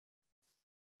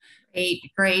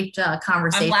 Great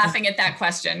conversation. I'm laughing at that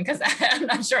question because I'm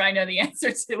not sure I know the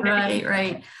answer to it.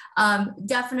 Right.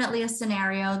 Definitely a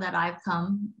scenario that I've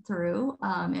come through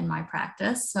in my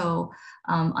practice. So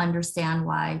understand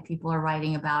why people are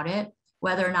writing about it.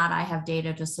 Whether or not I have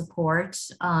data to support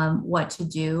what to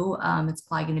do, it's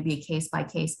probably going to be a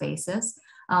case-by-case basis.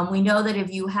 We know that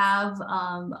if you have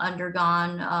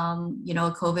undergone,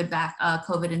 a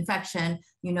COVID infection,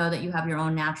 you know that you have your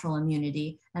own natural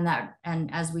immunity, and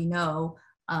as we know,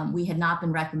 we had not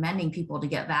been recommending people to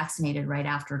get vaccinated right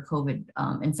after COVID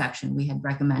infection. We had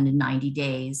recommended 90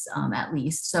 days at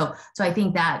least. So I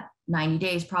think that 90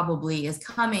 days probably is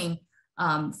coming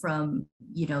from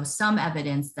some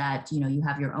evidence that you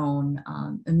have your own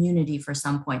immunity for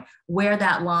some point. Where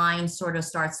that line sort of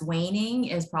starts waning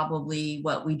is probably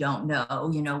what we don't know.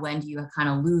 When do you kind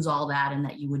of lose all that, and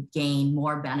that you would gain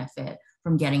more benefit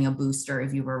from getting a booster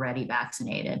if you were already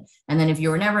vaccinated? And then if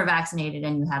you were never vaccinated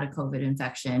and you had a COVID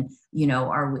infection,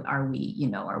 are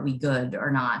we good or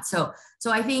not? So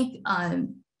I think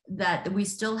that we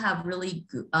still have really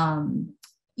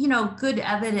good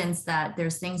evidence that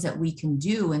there's things that we can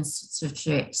do in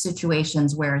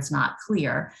situations where it's not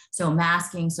clear. So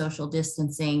masking, social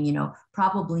distancing,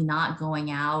 probably not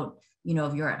going out,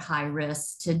 if you're at high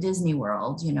risk, to Disney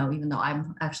World, even though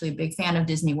I'm actually a big fan of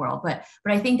Disney World, but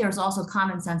I think there's also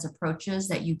common sense approaches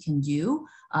that you can do.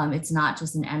 It's not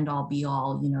just an end all be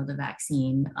all, the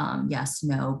vaccine, yes,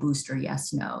 no, booster,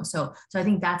 yes, no. So I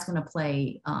think that's going to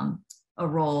play a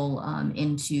role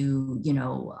into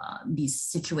these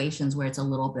situations where it's a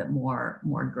little bit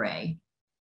more gray.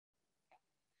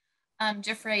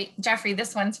 Jeffrey,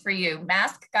 this one's for you.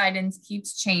 Mask guidance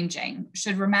keeps changing.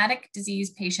 Should rheumatic disease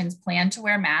patients plan to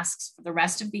wear masks for the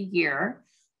rest of the year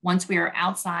once we are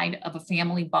outside of a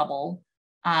family bubble,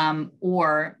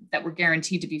 or that we're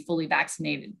guaranteed to be fully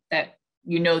vaccinated, that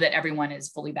that everyone is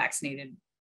fully vaccinated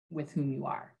with whom you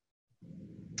are?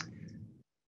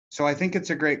 So I think it's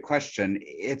a great question.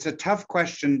 It's a tough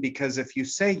question because if you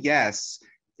say yes,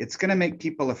 it's going to make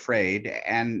people afraid,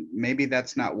 and maybe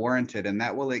that's not warranted, and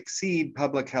that will exceed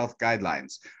public health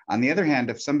guidelines. On the other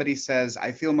hand, if somebody says,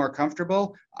 I feel more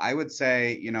comfortable, I would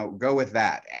say, go with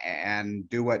that and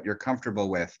do what you're comfortable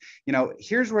with.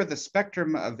 Here's where the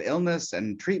spectrum of illness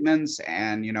and treatments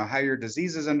and, how your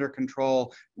disease is under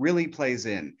control really plays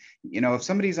in. If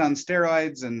somebody's on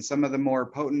steroids and some of the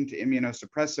more potent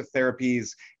immunosuppressive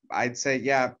therapies, I'd say,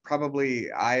 yeah,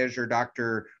 probably I, as your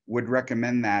doctor, would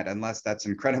recommend that unless that's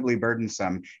incredibly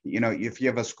burdensome. If you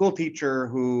have a school teacher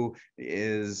who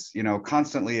is,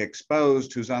 constantly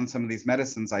exposed, who's on some of these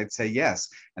medicines, I'd say yes.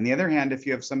 On the other hand, if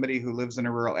you have somebody who lives in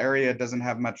a rural area, doesn't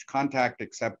have much contact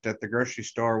except at the grocery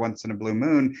store once in a blue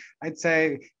moon, I'd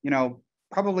say,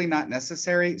 probably not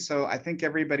necessary. So I think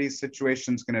everybody's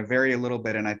situation is going to vary a little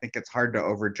bit, and I think it's hard to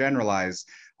overgeneralize.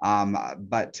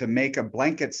 But to make a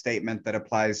blanket statement that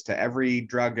applies to every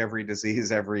drug, every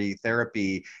disease, every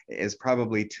therapy is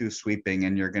probably too sweeping,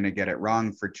 and you're going to get it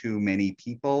wrong for too many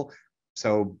people.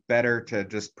 So better to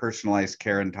just personalize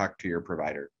care and talk to your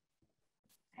provider.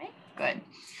 Okay, good.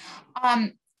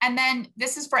 And then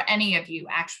this is for any of you,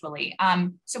 actually.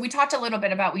 So we talked a little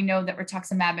bit about, we know that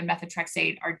rituximab and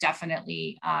methotrexate are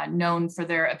definitely known for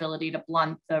their ability to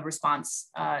blunt the response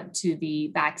to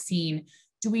the vaccine.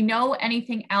 Do we know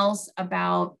anything else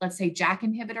about, let's say, JAK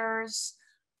inhibitors?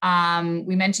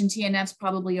 We mentioned TNF's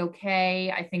probably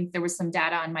okay. I think there was some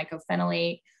data on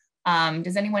mycophenolate.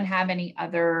 Does anyone have any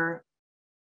other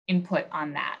input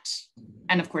on that?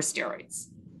 And of course, steroids.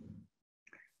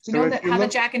 Do you know how the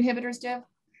JAK inhibitors do?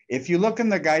 If you look in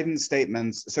the guidance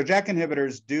statements, so JAK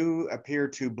inhibitors do appear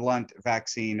to blunt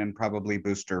vaccine and probably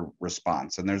booster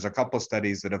response. And there's a couple of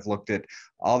studies that have looked at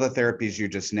all the therapies you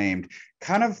just named.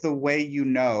 Kind of the way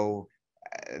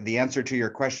the answer to your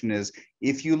question is,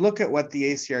 if you look at what the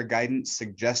ACR guidance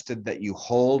suggested that you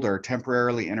hold or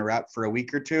temporarily interrupt for a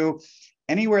week or two,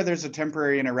 anywhere there's a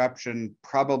temporary interruption,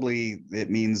 probably it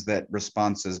means that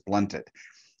response is blunted.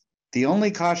 The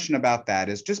only caution about that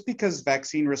is just because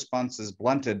vaccine response is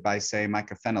blunted by, say,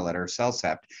 mycophenolate or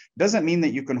Cellcept, doesn't mean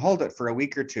that you can hold it for a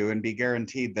week or two and be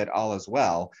guaranteed that all is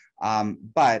well.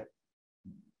 But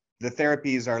the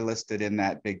therapies are listed in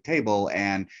that big table.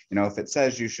 And, if it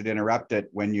says you should interrupt it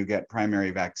when you get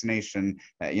primary vaccination,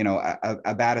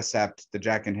 abatacept, the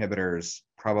JAK inhibitors,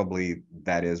 probably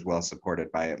that is well supported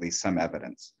by at least some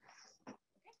evidence.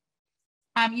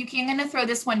 Yuki, I'm going to throw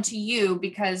this one to you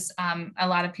because a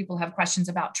lot of people have questions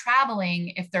about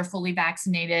traveling if they're fully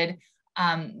vaccinated,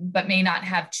 but may not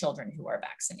have children who are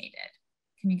vaccinated.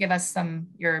 Can you give us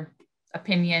your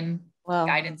opinion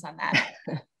guidance on that?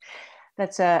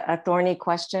 That's a thorny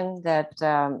question that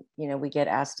we get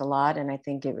asked a lot, and I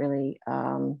think it really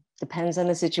depends on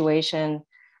the situation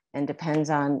and depends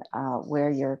on where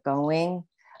you're going.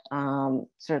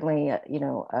 Certainly,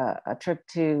 a trip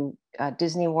to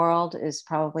Disney World is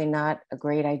probably not a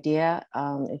great idea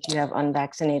if you have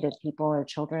unvaccinated people or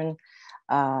children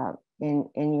in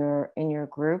your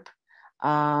group.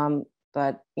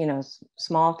 But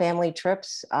small family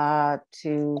trips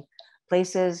to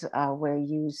places where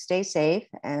you stay safe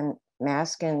and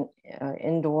mask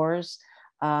indoors,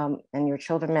 and your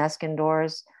children mask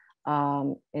indoors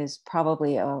is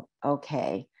probably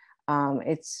okay.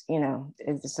 It's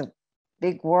a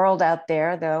big world out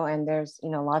there though, and there's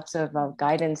lots of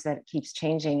guidance that keeps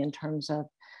changing in terms of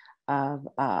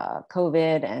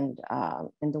COVID and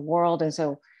in the world, and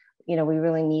so we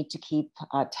really need to keep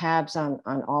tabs on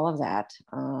all of that,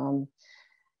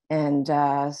 and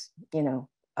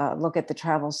look at the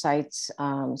travel sites,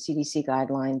 CDC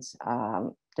guidelines,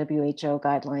 WHO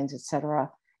guidelines, et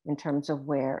cetera, in terms of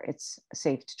where it's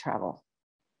safe to travel.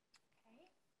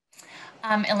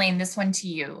 Elaine, this one to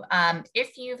you.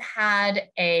 If you've had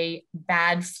a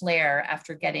bad flare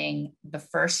after getting the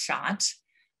first shot,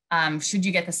 should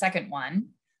you get the second one?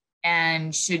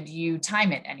 And should you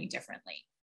time it any differently?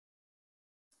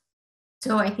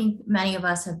 So I think many of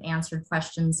us have answered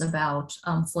questions about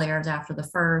flares after the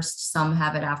first. Some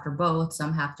have it after both,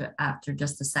 some have to after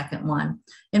just the second one.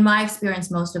 In my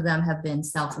experience, most of them have been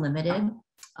self-limited,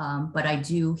 but I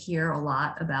do hear a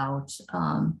lot about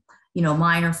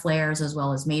minor flares as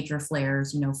well as major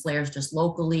flares, flares just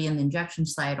locally in the injection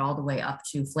site all the way up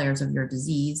to flares of your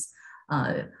disease.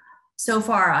 So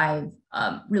far, I've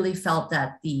really felt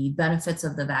that the benefits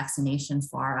of the vaccination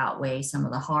far outweigh some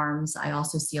of the harms. I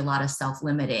also see a lot of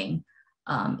self-limiting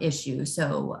issues.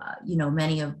 So,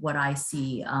 many of what I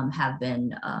see have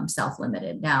been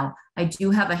self-limited. Now, I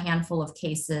do have a handful of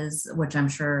cases, which I'm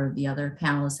sure the other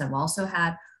panelists have also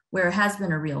had, where it has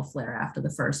been a real flare after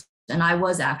the first. And I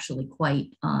was actually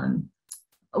quite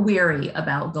weary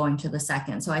about going to the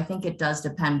second. So I think it does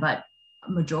depend, but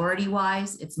majority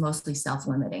wise, it's mostly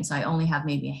self-limiting. So I only have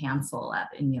maybe a handful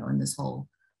in this whole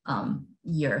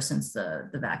year since the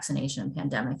vaccination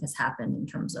pandemic has happened in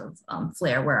terms of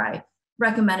flare, where I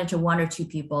recommended to one or two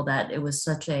people that it was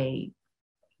such a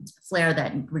flare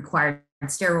that required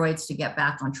steroids to get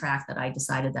back on track that I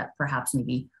decided that perhaps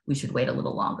maybe we should wait a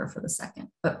little longer for the second.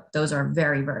 But those are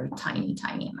very, very tiny,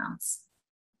 tiny amounts.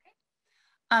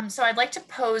 So I'd like to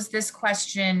pose this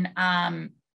question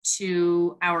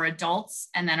to our adults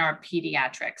and then our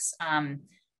pediatrics,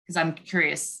 because I'm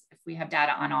curious if we have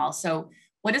data on all. So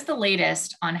what is the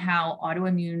latest on how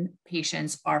autoimmune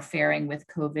patients are faring with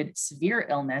COVID severe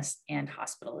illness and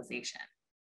hospitalization?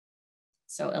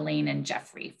 So Elaine and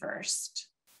Jeffrey first.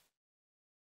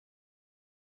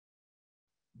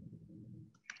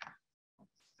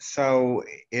 So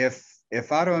if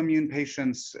autoimmune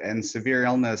patients and severe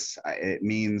illness, it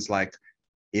means like,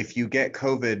 if you get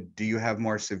COVID, do you have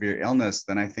more severe illness?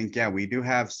 Then I think, yeah, we do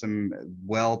have some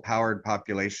well-powered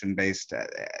population-based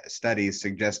studies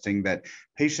suggesting that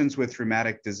patients with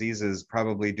rheumatic diseases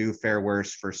probably do fare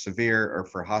worse for severe or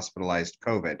for hospitalized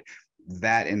COVID.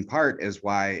 That in part is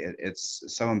why it's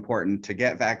so important to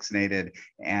get vaccinated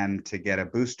and to get a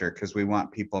booster, because we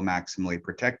want people maximally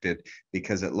protected,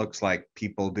 because it looks like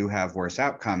people do have worse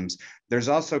outcomes. There's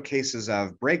also cases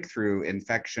of breakthrough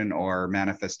infection or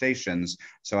manifestations.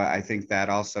 So I think that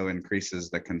also increases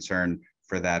the concern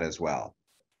for that as well.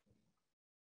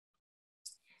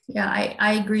 Yeah,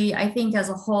 I agree. I think as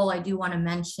a whole, I do want to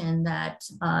mention that,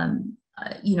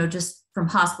 just from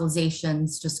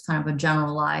hospitalizations, just kind of a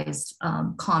generalized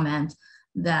comment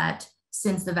that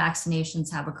since the vaccinations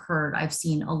have occurred, I've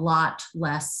seen a lot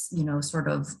less,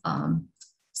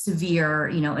 severe,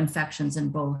 infections in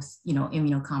both,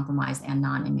 immunocompromised and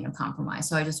non-immunocompromised.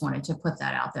 So I just wanted to put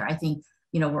that out there. I think,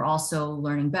 we're also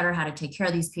learning better how to take care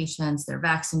of these patients. They're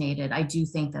vaccinated. I do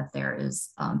think that there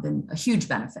has been a huge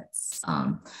benefits.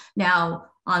 Now,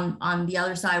 on the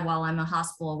other side, while I'm in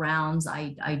hospital rounds,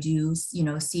 I do,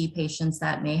 see patients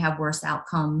that may have worse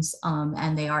outcomes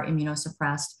and they are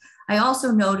immunosuppressed. I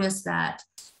also noticed that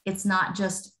it's not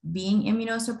just being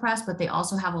immunosuppressed, but they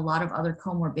also have a lot of other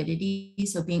comorbidities.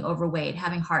 So being overweight,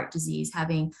 having heart disease,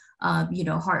 having,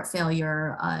 heart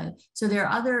failure. So there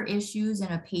are other issues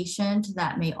in a patient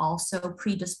that may also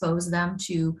predispose them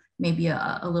to maybe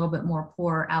a little bit more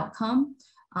poor outcome.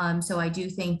 So I do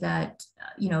think that,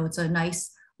 it's a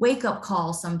nice wake-up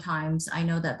call sometimes. I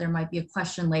know that there might be a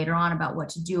question later on about what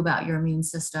to do about your immune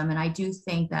system. And I do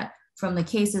think that from the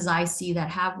cases I see that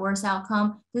have worse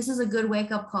outcome, this is a good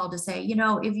wake-up call to say, you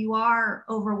know, if you are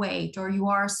overweight or you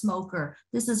are a smoker,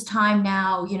 this is time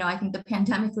now. You know, I think the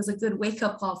pandemic was a good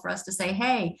wake-up call for us to say,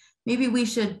 hey, maybe we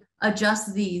should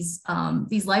adjust these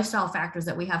lifestyle factors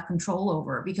that we have control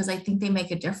over, because I think they make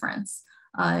a difference.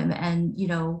 And, you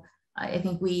know, I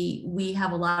think we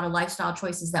have a lot of lifestyle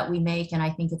choices that we make. And I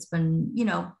think it's been, you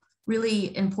know,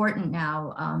 really important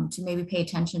now to maybe pay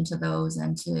attention to those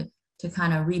and to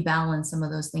kind of rebalance some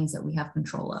of those things that we have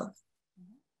control of.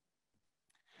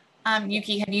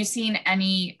 Yuki, have you seen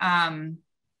any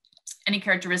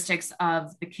characteristics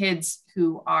of the kids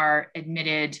who are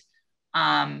admitted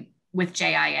with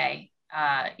JIA?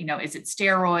 You know, is it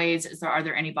steroids? Are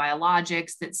there any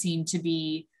biologics that seem to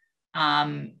be,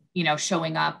 you know,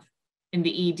 showing up in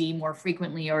the ED more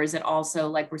frequently? Or is it also,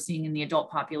 like we're seeing in the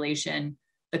adult population,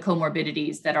 the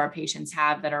comorbidities that our patients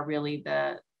have that are really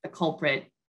the culprit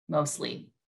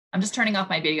mostly? I'm just turning off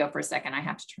my video for a second. I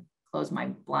have to close my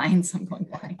blinds. I'm going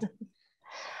blind.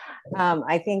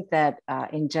 I think that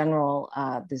in general,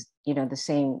 you know, the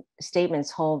same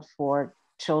statements hold for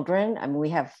children. I mean, we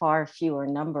have far fewer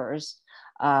numbers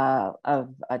of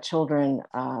children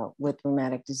with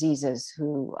rheumatic diseases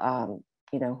who,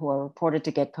 you know, who are reported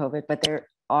to get COVID, but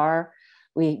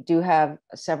we do have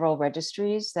several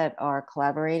registries that are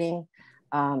collaborating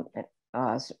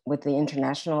with the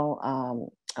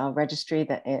international registry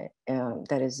that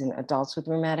is in adults with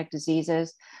rheumatic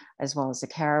diseases, as well as the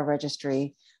CARA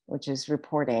registry, which is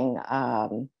reporting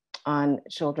on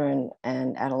children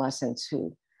and adolescents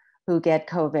who get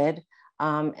COVID.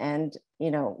 And,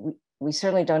 you know, we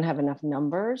certainly don't have enough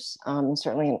numbers.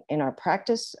 Certainly in our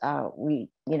practice, we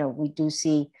do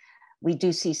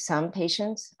see some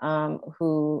patients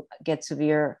who get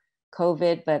severe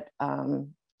COVID, but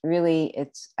really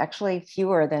it's actually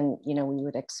fewer than, you know, we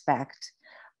would expect,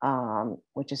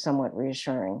 which is somewhat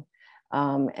reassuring.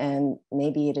 And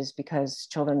maybe it is because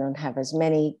children don't have as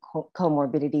many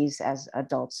comorbidities as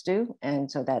adults do. And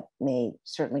so that may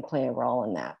certainly play a role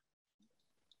in that.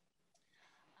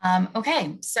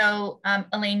 Okay, so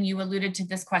Elaine, you alluded to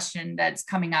this question that's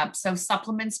coming up. So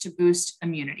supplements to boost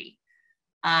immunity.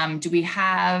 Do we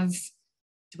have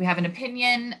an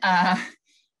opinion?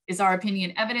 Is our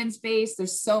opinion evidence-based?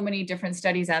 There's so many different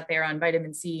studies out there on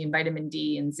vitamin C and vitamin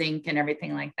D and zinc and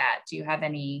everything like that. Do you have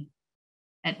any,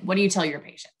 and what do you tell your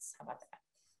patients? How about that?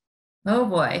 Oh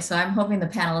boy. So I'm hoping the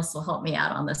panelists will help me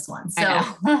out on this one. So,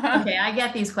 okay, I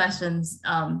get these questions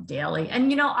daily.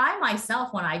 And, you know, I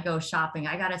myself, when I go shopping,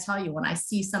 I got to tell you, when I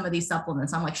see some of these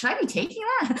supplements, I'm like, should I be taking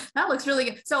that? That looks really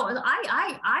good. So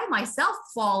I myself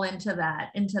fall into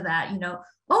that, you know,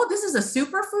 oh, this is a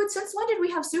superfood. Since when did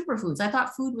we have superfoods? I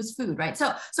thought food was food, right?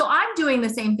 So I'm doing the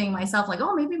same thing myself, like,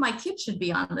 oh, maybe my kid should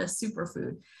be on this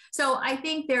superfood. So I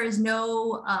think there is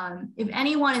no, if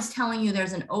anyone is telling you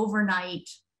there's an overnight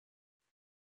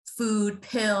food,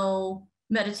 pill,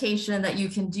 meditation that you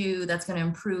can do that's going to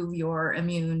improve your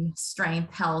immune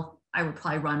strength, health, I would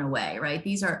probably run away, right?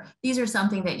 These are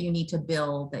something that you need to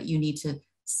build, that you need to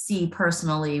see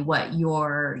personally what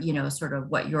you're, you know, sort of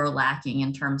what you're lacking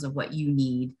in terms of what you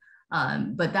need.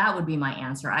 But that would be my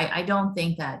answer. I don't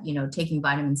think that, you know, taking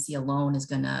vitamin C alone is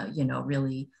going to, you know,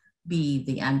 really be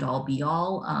the end all be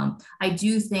all. I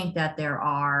do think that there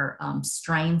are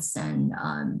strengths and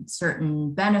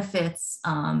certain benefits,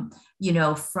 you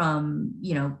know, from,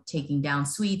 you know, taking down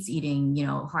sweets, eating, you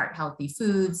know, heart healthy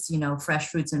foods, you know, fresh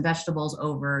fruits and vegetables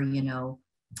over, you know,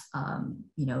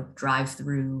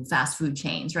 drive-through fast food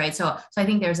chains, right? So I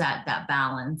think there's that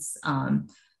balance.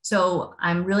 So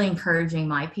I'm really encouraging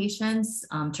my patients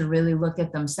to really look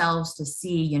at themselves to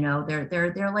see, you know, there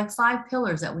are like 5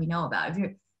 pillars that we know about.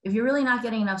 If you're really not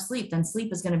getting enough sleep, then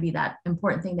sleep is going to be that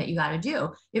important thing that you got to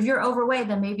do. If you're overweight,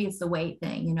 then maybe it's the weight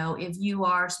thing. You know, if you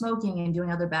are smoking and doing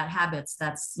other bad habits,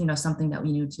 that's, you know, something that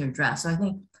we need to address. So I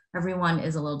think everyone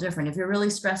is a little different. If you're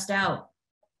really stressed out,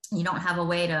 you don't have a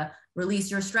way to release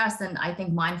your stress, then I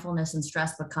think mindfulness and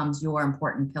stress becomes your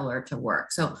important pillar to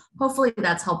work. So hopefully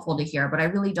that's helpful to hear, but I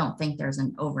really don't think there's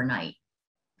an overnight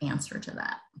answer to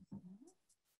that.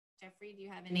 Jeffrey, do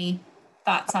you have any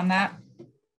thoughts on that?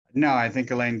 No, I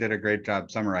think Elaine did a great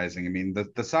job summarizing. I mean,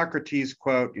 the Socrates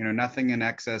quote, you know, nothing in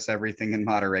excess, everything in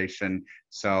moderation.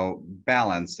 So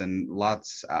balance, and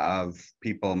lots of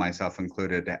people, myself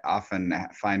included, often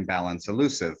find balance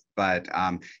elusive. But,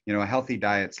 you know, a healthy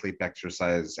diet, sleep,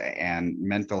 exercise, and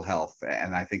mental health.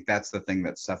 And I think that's the thing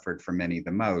that suffered for many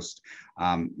the most.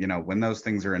 You know, when those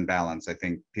things are in balance, I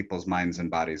think people's minds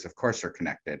and bodies, of course, are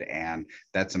connected. And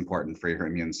that's important for your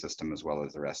immune system as well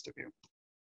as the rest of you.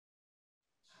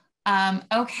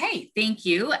 Okay, thank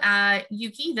you.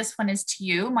 Yuki, this one is to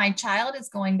you. My child is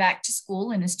going back to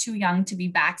school and is too young to be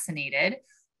vaccinated.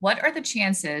 What are the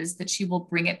chances that she will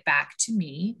bring it back to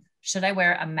me? Should I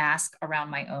wear a mask around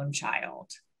my own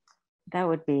child? That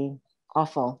would be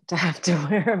awful to have to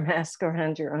wear a mask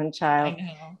around your own child. I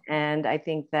know. And I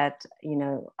think that,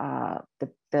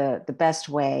 the best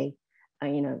way,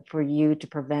 for you to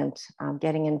prevent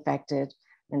getting infected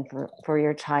and for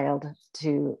your child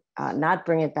to not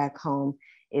bring it back home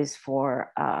is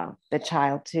for the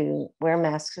child to wear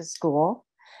masks at school,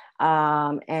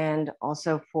 and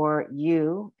also for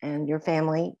you and your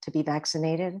family to be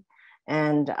vaccinated.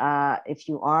 And if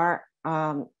you are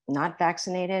not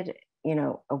vaccinated,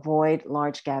 avoid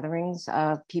large gatherings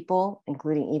of people,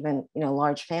 including even,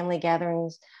 large family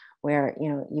gatherings where,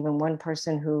 even one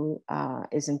person who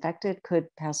is infected could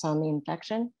pass on the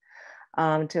infection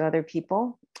to other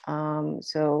people.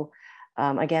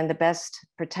 Again, the best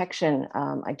protection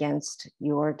against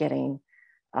your getting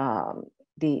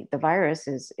the virus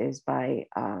is by,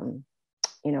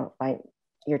 by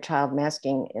your child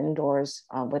masking indoors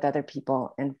with other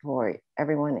people, and for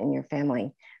everyone in your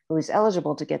family who is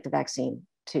eligible to get the vaccine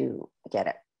to get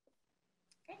it.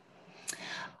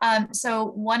 So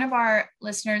one of our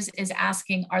listeners is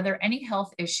asking, are there any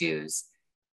health issues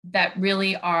that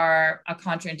really are a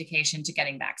contraindication to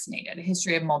getting vaccinated? A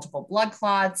history of multiple blood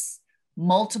clots,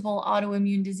 multiple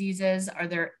autoimmune diseases? Are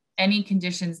there any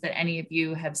conditions that any of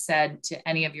you have said to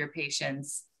any of your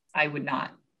patients, I would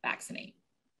not vaccinate?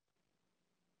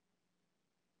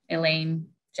 Elaine,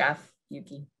 Jeff,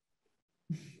 Yuki.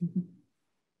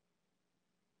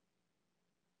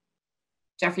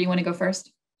 Jeffrey, you want to go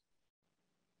first?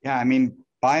 Yeah, I mean,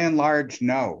 by and large,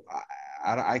 no.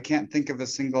 I can't think of a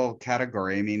single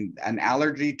category. I mean, an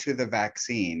allergy to the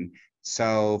vaccine.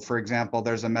 So, for example,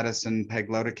 there's a medicine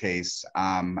pegloticase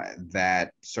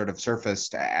that sort of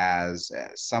surfaced as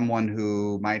someone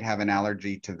who might have an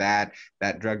allergy to that.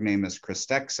 That drug name is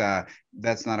Krystexxa.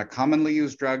 That's not a commonly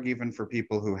used drug, even for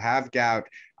people who have gout.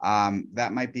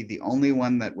 That might be the only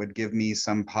one that would give me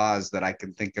some pause that I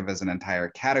can think of as an entire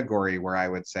category where I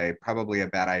would say probably a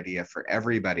bad idea for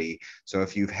everybody. So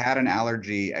if you've had an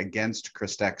allergy against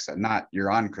Krystexxa, not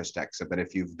you're on Krystexxa, but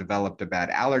if you've developed a bad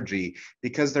allergy,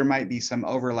 because there might be some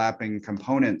overlapping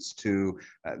components to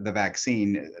the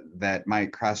vaccine that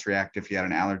might cross-react if you had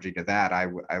an allergy to that,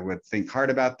 I would think hard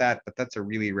about that, but that's a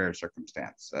really rare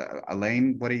circumstance.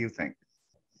 Elaine, what do you think?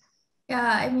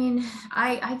 Yeah, I mean,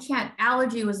 I can't,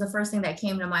 allergy was the first thing that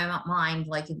came to my mind.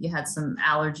 Like if you had some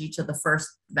allergy to the first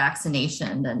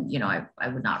vaccination, then, I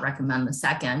would not recommend the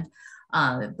second.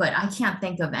 But I can't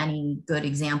think of any good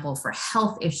example for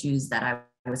health issues that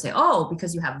I would say, oh,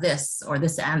 because you have this or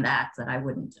this and that I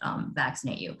wouldn't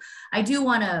vaccinate you. I do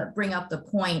want to bring up the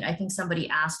point. I think somebody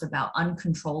asked about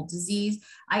uncontrolled disease.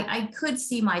 I could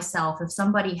see myself, if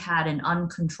somebody had an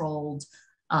uncontrolled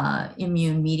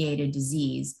immune mediated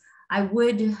disease, I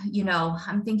would,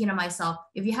 I'm thinking to myself,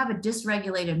 if you have a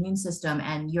dysregulated immune system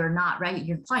and you're not right,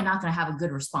 you're probably not going to have a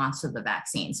good response to the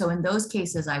vaccine. So in those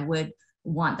cases, I would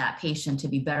want that patient to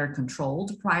be better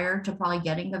controlled prior to probably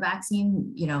getting the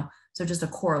vaccine, so just a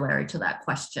corollary to that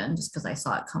question, just because I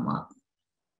saw it come up.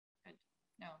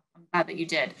 No, I'm glad that you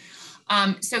did.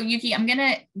 So Yuki,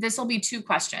 this will be two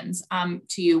questions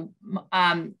to you.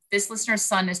 This listener's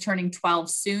son is turning 12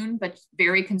 soon, but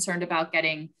very concerned about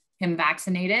getting him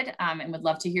vaccinated, and would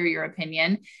love to hear your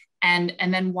opinion. And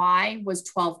then why was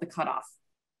 12 the cutoff?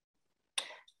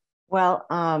 Well,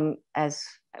 as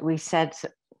we said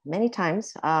many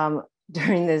times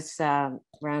during this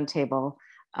roundtable,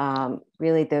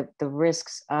 really the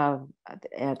risks of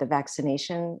the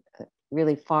vaccination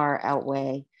really far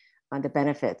outweigh the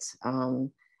benefits,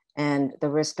 and the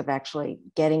risk of actually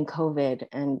getting COVID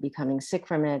and becoming sick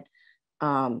from it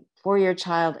for your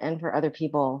child and for other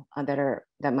people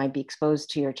that might be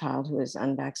exposed to your child who is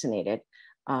unvaccinated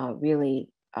really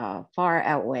far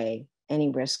outweigh any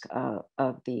risk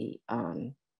of the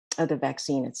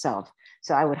vaccine itself.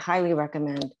 So I would highly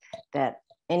recommend that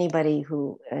anybody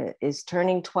who is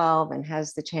turning 12 and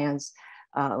has the chance,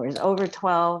 or is over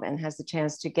 12 and has the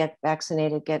chance to get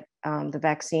vaccinated, get the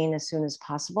vaccine as soon as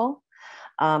possible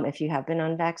if you have been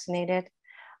unvaccinated.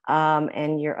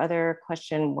 And your other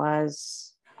question was?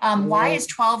 Why is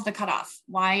 12 the cutoff?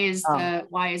 Why is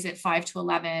it 5 to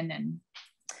 11? And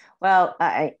well,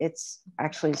 it's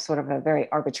actually sort of a very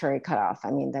arbitrary cutoff.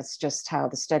 I mean, that's just how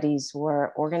the studies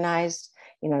were organized.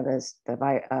 The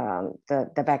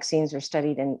vaccines were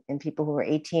studied in people who were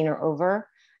 18 or over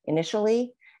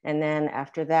initially, And then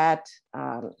after that,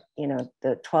 you know,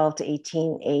 the 12 to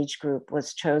 18 age group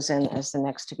was chosen as the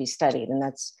next to be studied.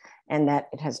 And that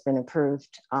it has been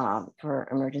approved for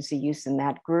emergency use in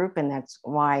that group. And that's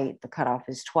why the cutoff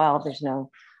is 12. There's no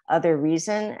other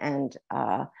reason. And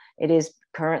it is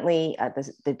currently,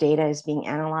 the data is being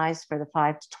analyzed for the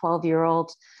 5 to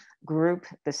 12-year-old group.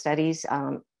 The studies,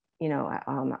 you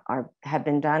know, have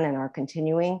been done and are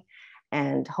continuing.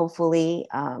 And hopefully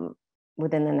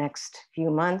within the next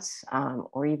few months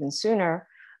or even sooner,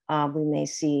 we may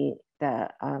see the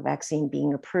vaccine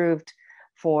being approved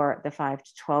for the 5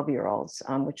 to 12-year-olds,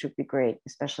 which would be great,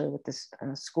 especially with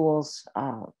the schools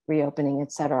reopening,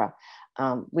 et cetera.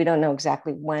 We don't know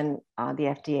exactly when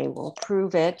the FDA will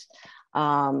approve it,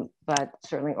 but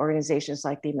certainly organizations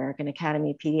like the American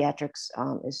Academy of Pediatrics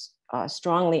is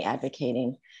strongly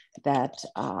advocating that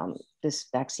this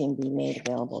vaccine be made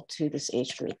available to this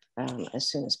age group as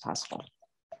soon as possible.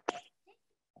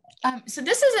 So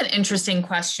this is an interesting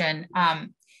question.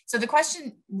 So the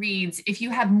question reads, if you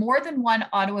have more than one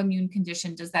autoimmune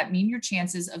condition, does that mean your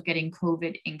chances of getting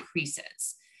COVID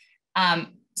increases?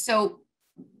 So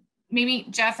maybe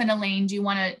Jeff and Elaine, do you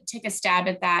want to take a stab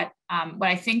at that? What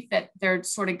I think that they're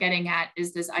sort of getting at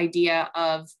is this idea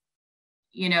of,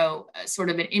 you know, sort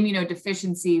of an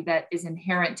immunodeficiency that is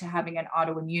inherent to having an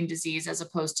autoimmune disease as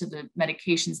opposed to the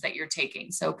medications that you're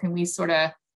taking. So can we sort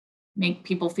of make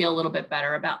people feel a little bit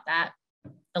better about that?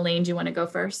 Elaine, do you want to go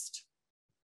first?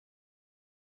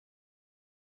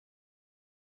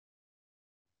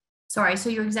 Sorry, so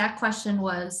your exact question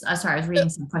was, sorry, I was reading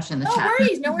some question in the chat. No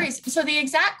worries, no worries. So the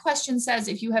exact question says,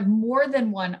 if you have more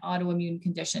than one autoimmune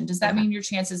condition, does that mean your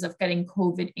chances of getting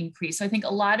COVID increase? So I think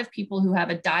a lot of people who have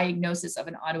a diagnosis of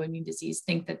an autoimmune disease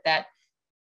think that that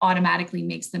automatically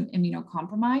makes them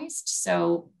immunocompromised.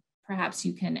 So perhaps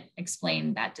you can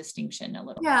explain that distinction a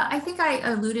little. Yeah, I think I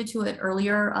alluded to it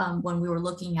earlier when we were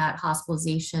looking at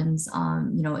hospitalizations,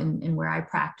 you know, in where I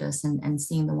practice and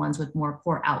seeing the ones with more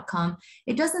poor outcome.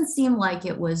 It doesn't seem like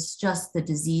it was just the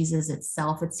diseases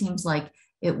itself. It seems like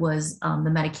it was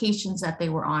the medications that they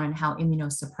were on and how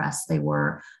immunosuppressed they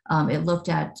were. It looked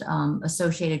at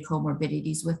associated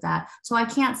comorbidities with that. So I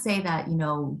can't say that, you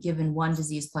know, given one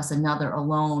disease plus another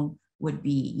alone would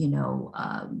be, you know,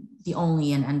 the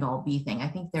only and end all be thing. I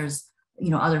think there's,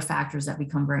 you know, other factors that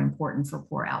become very important for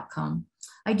poor outcome.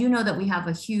 I do know that we have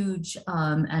a huge,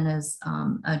 and as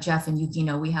Jeff and Yuki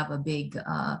know, we have a big,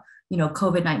 you know,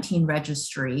 COVID-19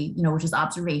 registry, you know, which is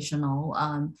observational,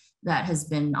 that has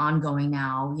been ongoing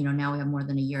now. You know, now we have more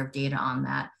than a year of data on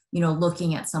that, you know,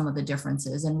 looking at some of the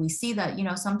differences. And we see that, you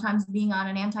know, sometimes being on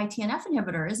an anti-TNF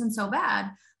inhibitor isn't so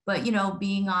bad. But, you know,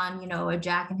 being on, you know, a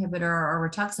JAK inhibitor or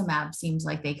rituximab seems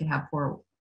like they could have poor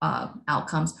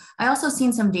outcomes. I also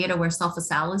seen some data where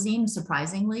sulfasalazine,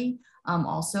 surprisingly,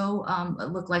 also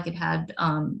looked like it had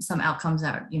some outcomes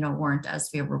that, you know, weren't as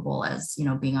favorable as, you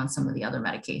know, being on some of the other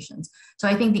medications. So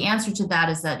I think the answer to that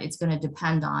is that it's going to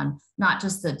depend on not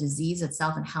just the disease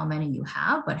itself and how many you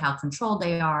have, but how controlled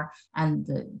they are and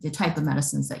the type of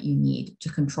medicines that you need to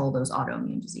control those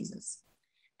autoimmune diseases.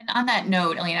 And on that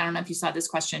note, Elaine, I don't know if you saw this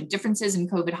question, differences in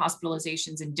COVID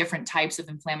hospitalizations in different types of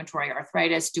inflammatory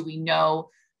arthritis. Do we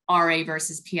know RA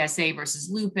versus PSA versus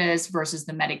lupus versus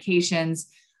the medications?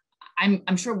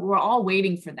 I'm sure we're all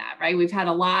waiting for that, right? We've had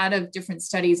a lot of different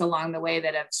studies along the way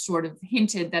that have sort of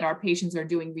hinted that our patients are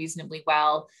doing reasonably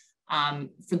well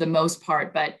for the most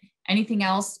part, but anything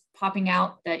else popping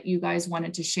out that you guys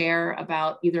wanted to share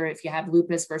about either if you have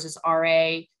lupus versus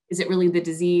RA? Is it really the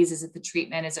disease? Is it the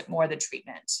treatment? Is it more the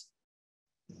treatment?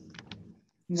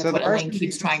 That's what Elaine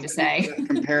keeps trying to say.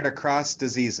 Compared across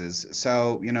diseases.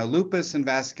 So, you know, lupus and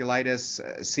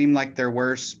vasculitis seem like they're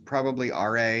worse, probably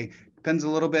RA. Depends a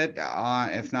little bit,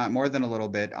 if not more than a little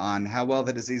bit, on how well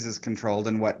the disease is controlled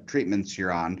and what treatments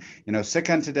you're on. You know, sick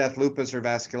unto death lupus or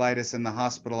vasculitis in the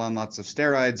hospital on lots of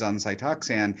steroids, on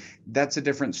Cytoxan, that's a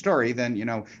different story than, you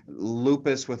know,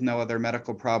 lupus with no other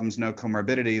medical problems, no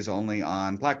comorbidities, only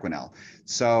on Plaquenil.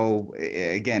 So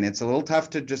again, it's a little tough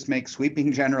to just make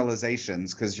sweeping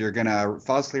generalizations because you're going to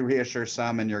falsely reassure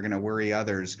some and you're going to worry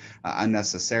others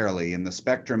unnecessarily. And the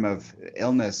spectrum of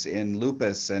illness in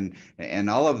lupus and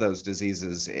all of those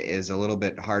diseases is a little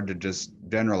bit hard to just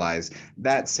generalize.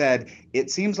 That said,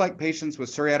 it seems like patients with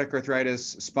psoriatic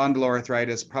arthritis,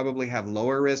 spondyloarthritis probably have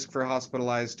lower risk for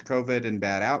hospitalized COVID and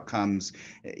bad outcomes.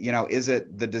 You know, is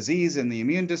it the disease and the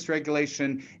immune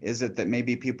dysregulation? Is it that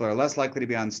maybe people are less likely to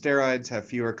be on steroids, have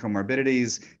fewer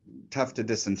comorbidities? Tough to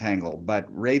disentangle, but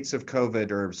rates of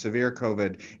COVID or severe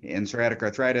COVID in psoriatic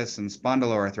arthritis and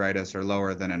spondyloarthritis are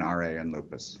lower than in RA and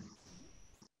lupus.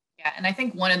 Yeah, and I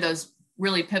think one of those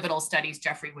really pivotal studies,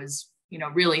 Jeffrey, was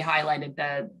really highlighted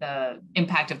the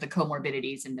impact of the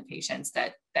comorbidities in the patients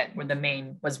that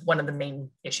was one of the main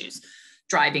issues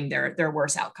driving their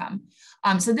worse outcome.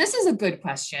 So this is a good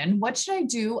question. What should I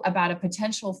do about a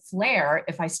potential flare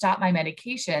if I stop my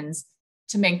medications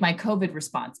to make my COVID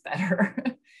response better?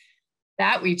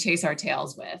 That we chase our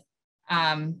tails with.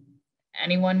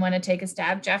 Anyone want to take a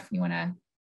stab? Jeff, you want to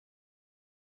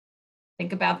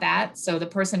think about that? So the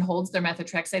person holds their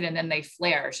methotrexate and then they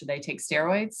flare. Should they take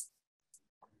steroids?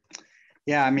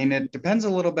 Yeah, I mean, it depends a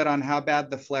little bit on how bad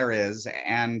the flare is,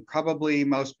 and probably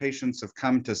most patients have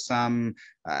come to some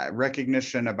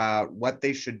recognition about what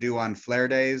they should do on flare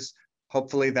days.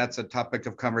 Hopefully that's a topic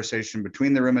of conversation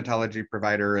between the rheumatology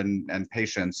provider and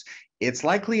patients. It's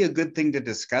likely a good thing to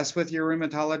discuss with your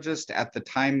rheumatologist at the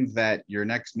time that you're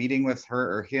next meeting with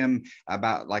her or him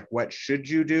about like, what should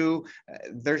you do?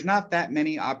 There's not that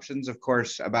many options, of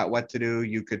course, about what to do.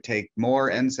 You could take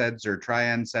more NSAIDs or try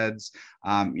NSAIDs.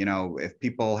 If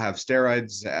people have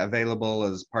steroids available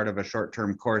as part of a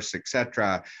short-term course,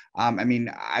 etc. I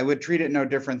mean, I would treat it no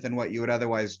different than what you would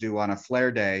otherwise do on a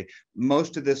flare day.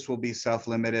 Most of this will be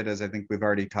self-limited, as I think we've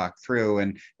already talked through,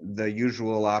 and the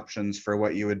usual options for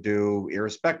what you would do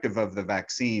irrespective of the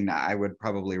vaccine, I would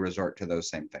probably resort to those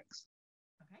same things.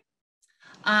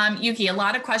 Okay. Yuki, a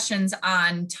lot of questions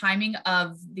on timing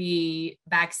of the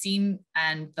vaccine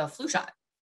and the flu shot.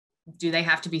 Do they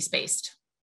have to be spaced?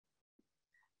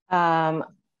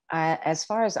 As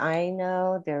far as I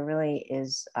know, there really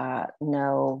is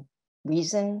no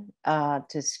reason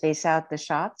to space out the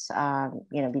shots,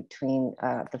 between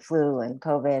the flu and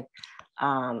COVID.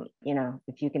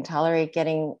 If you can tolerate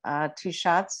getting 2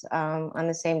 shots on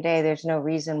the same day, there's no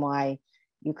reason why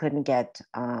you couldn't get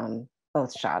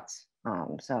both shots.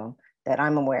 So that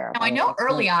I'm aware of. Now, I know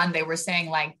early on they were saying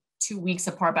like 2 weeks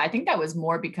apart, but I think that was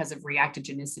more because of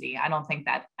reactogenicity. I don't think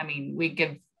that, we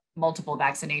give multiple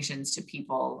vaccinations to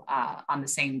people on the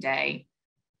same day.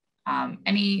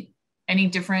 Any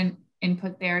different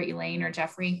input there, Elaine or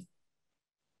Jeffrey?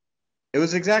 It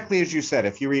was exactly as you said.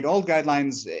 If you read old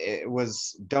guidelines, it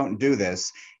was don't do this.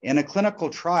 In a clinical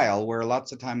trial, where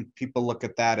lots of time people look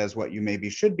at that as what you maybe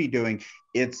should be doing,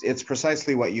 it's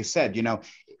precisely what you said.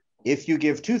 If you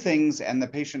give 2 things and the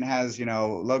patient has,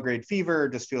 low-grade fever,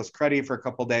 just feels cruddy for a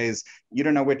couple of days, you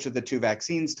don't know which of the 2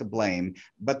 vaccines to blame.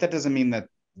 But that doesn't mean that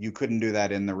you couldn't do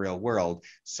that in the real world.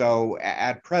 So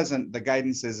at present, the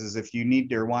guidance is if you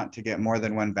need or want to get more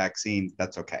than 1 vaccine,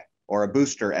 that's okay. Or a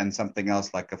booster and something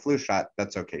else like a flu shot,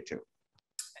 that's okay too.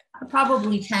 I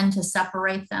probably tend to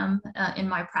separate them in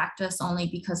my practice only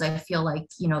because I feel like,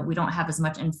 we don't have as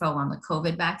much info on the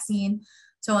COVID vaccine.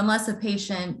 So unless a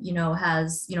patient,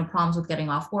 has, problems with getting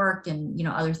off work and,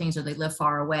 other things, or they live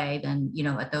far away, then,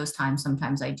 at those times,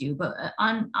 sometimes I do. But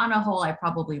on a whole, I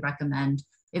probably recommend,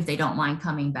 if they don't mind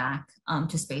coming back,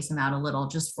 to space them out a little,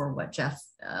 just for what Jeff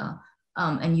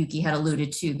and Yuki had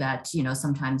alluded to, that,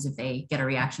 sometimes if they get a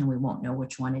reaction, we won't know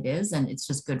which one it is. And it's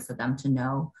just good for them to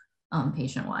know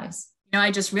patient-wise. I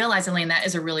just realized, Elaine, that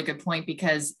is a really good point,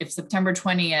 because if September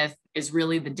 20th is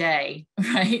really the day,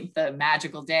 right, the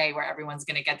magical day where everyone's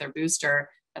going to get their booster,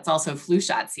 that's also flu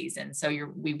shot season. So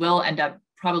we will end up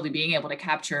probably being able to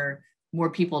capture more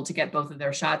people to get both of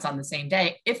their shots on the same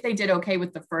day if they did okay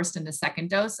with the first and the second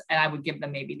dose. And I would give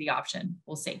them maybe the option.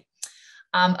 We'll see.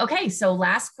 Okay, so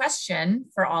last question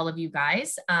for all of you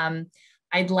guys.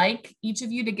 I'd like each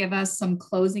of you to give us some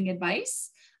closing advice.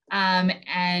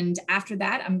 And after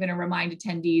that, I'm going to remind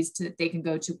attendees that they can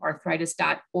go to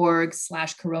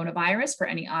arthritis.org/coronavirus for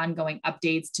any ongoing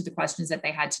updates to the questions that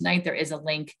they had tonight. There is a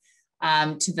link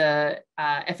to the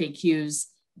FAQs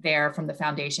there from the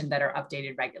foundation that are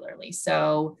updated regularly.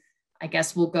 So I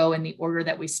guess we'll go in the order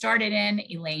that we started in.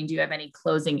 Elaine, do you have any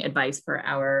closing advice for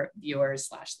our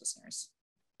viewers/listeners?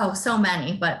 Oh, so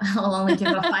many, but I'll only give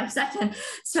a 5-second.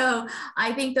 So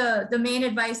I think the main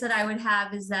advice that I would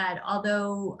have is that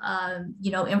although,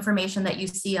 information that you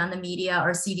see on the media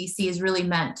or CDC is really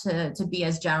meant to be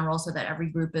as general so that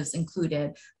every group is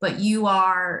included, but you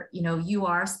are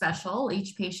special,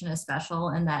 each patient is special,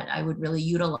 and that I would really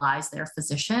utilize their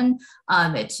physician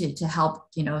to help,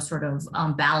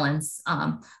 balance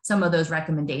some of those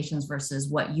recommendations versus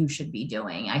what you should be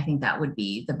doing. I think that would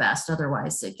be the best.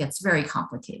 Otherwise, it gets very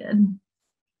complicated. Great.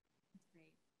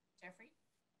 Jeffrey?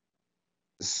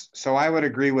 So I would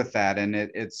agree with that, and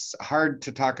it's hard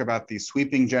to talk about these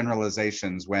sweeping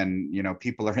generalizations when, you know,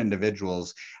 people are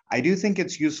individuals. I do think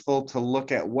it's useful to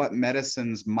look at what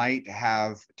medicines might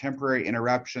have temporary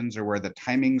interruptions or where the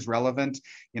timing's relevant.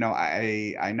 You know,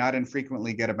 I not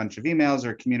infrequently get a bunch of emails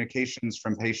or communications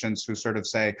from patients who sort of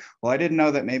say, well, I didn't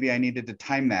know that maybe I needed to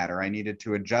time that or I needed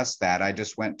to adjust that. I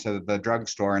just went to the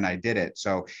drugstore and I did it.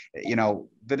 So, you know,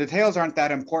 the details aren't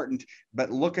that important,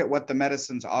 but look at what the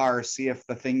medicines are, see if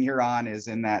the thing you're on is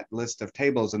in that list of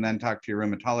tables, and then talk to your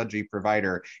rheumatology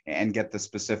provider and get the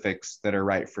specifics that are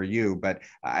right for you. But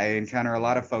I encounter a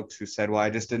lot of folks who said, well, I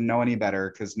just didn't know any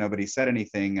better because nobody said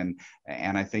anything.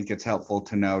 And I think it's helpful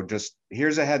to know, just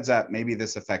here's a heads up, maybe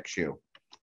this affects you.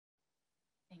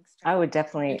 Thanks, I would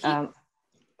definitely,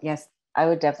 yes, I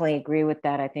would definitely agree with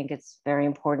that. I think it's very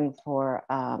important for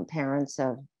parents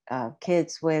of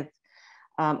kids with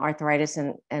arthritis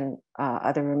and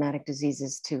other rheumatic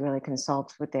diseases to really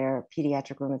consult with their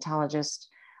pediatric rheumatologist,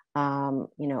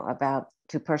 you know, about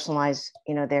to personalize,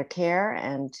 you know, their care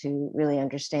and to really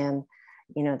understand,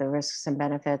 you know, the risks and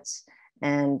benefits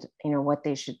and, you know, what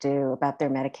they should do about their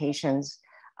medications.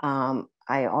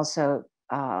 I also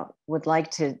would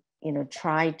like to, you know,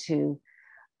 try to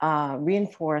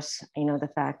reinforce, you know, the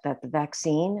fact that the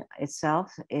vaccine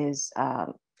itself is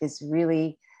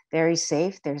really very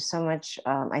safe. There's so much,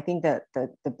 I think that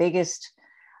the biggest,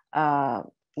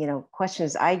 you know,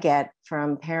 questions I get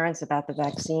from parents about the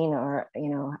vaccine are, you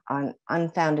know, on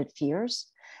unfounded fears.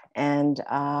 And,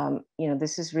 you know,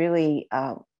 this is really,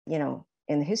 you know,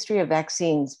 in the history of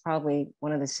vaccines, probably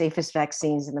one of the safest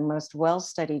vaccines and the most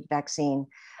well-studied vaccine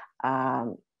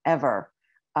ever.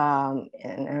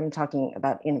 And I'm talking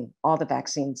about, you know, all the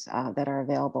vaccines that are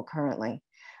available currently.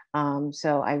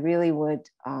 So I really would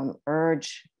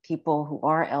urge people who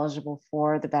are eligible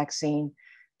for the vaccine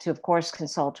to, of course,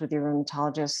 consult with your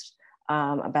rheumatologist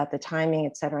about the timing,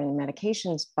 et cetera, and the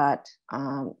medications, but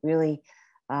really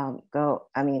go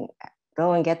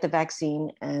and get the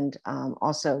vaccine and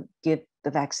also give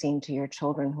the vaccine to your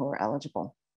children who are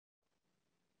eligible.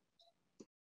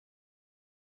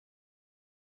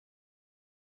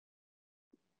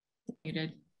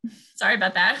 Muted. Sorry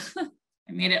about that.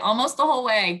 I made it almost the whole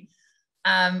way.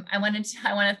 I want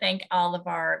to thank all of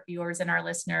our viewers and our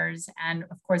listeners, and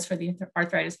of course for the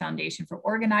Arthritis Foundation for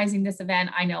organizing this event.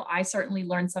 I know I certainly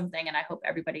learned something, and I hope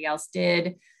everybody else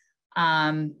did.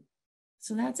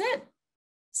 So that's it.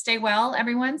 Stay well,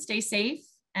 everyone. Stay safe,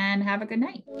 and have a good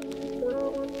night.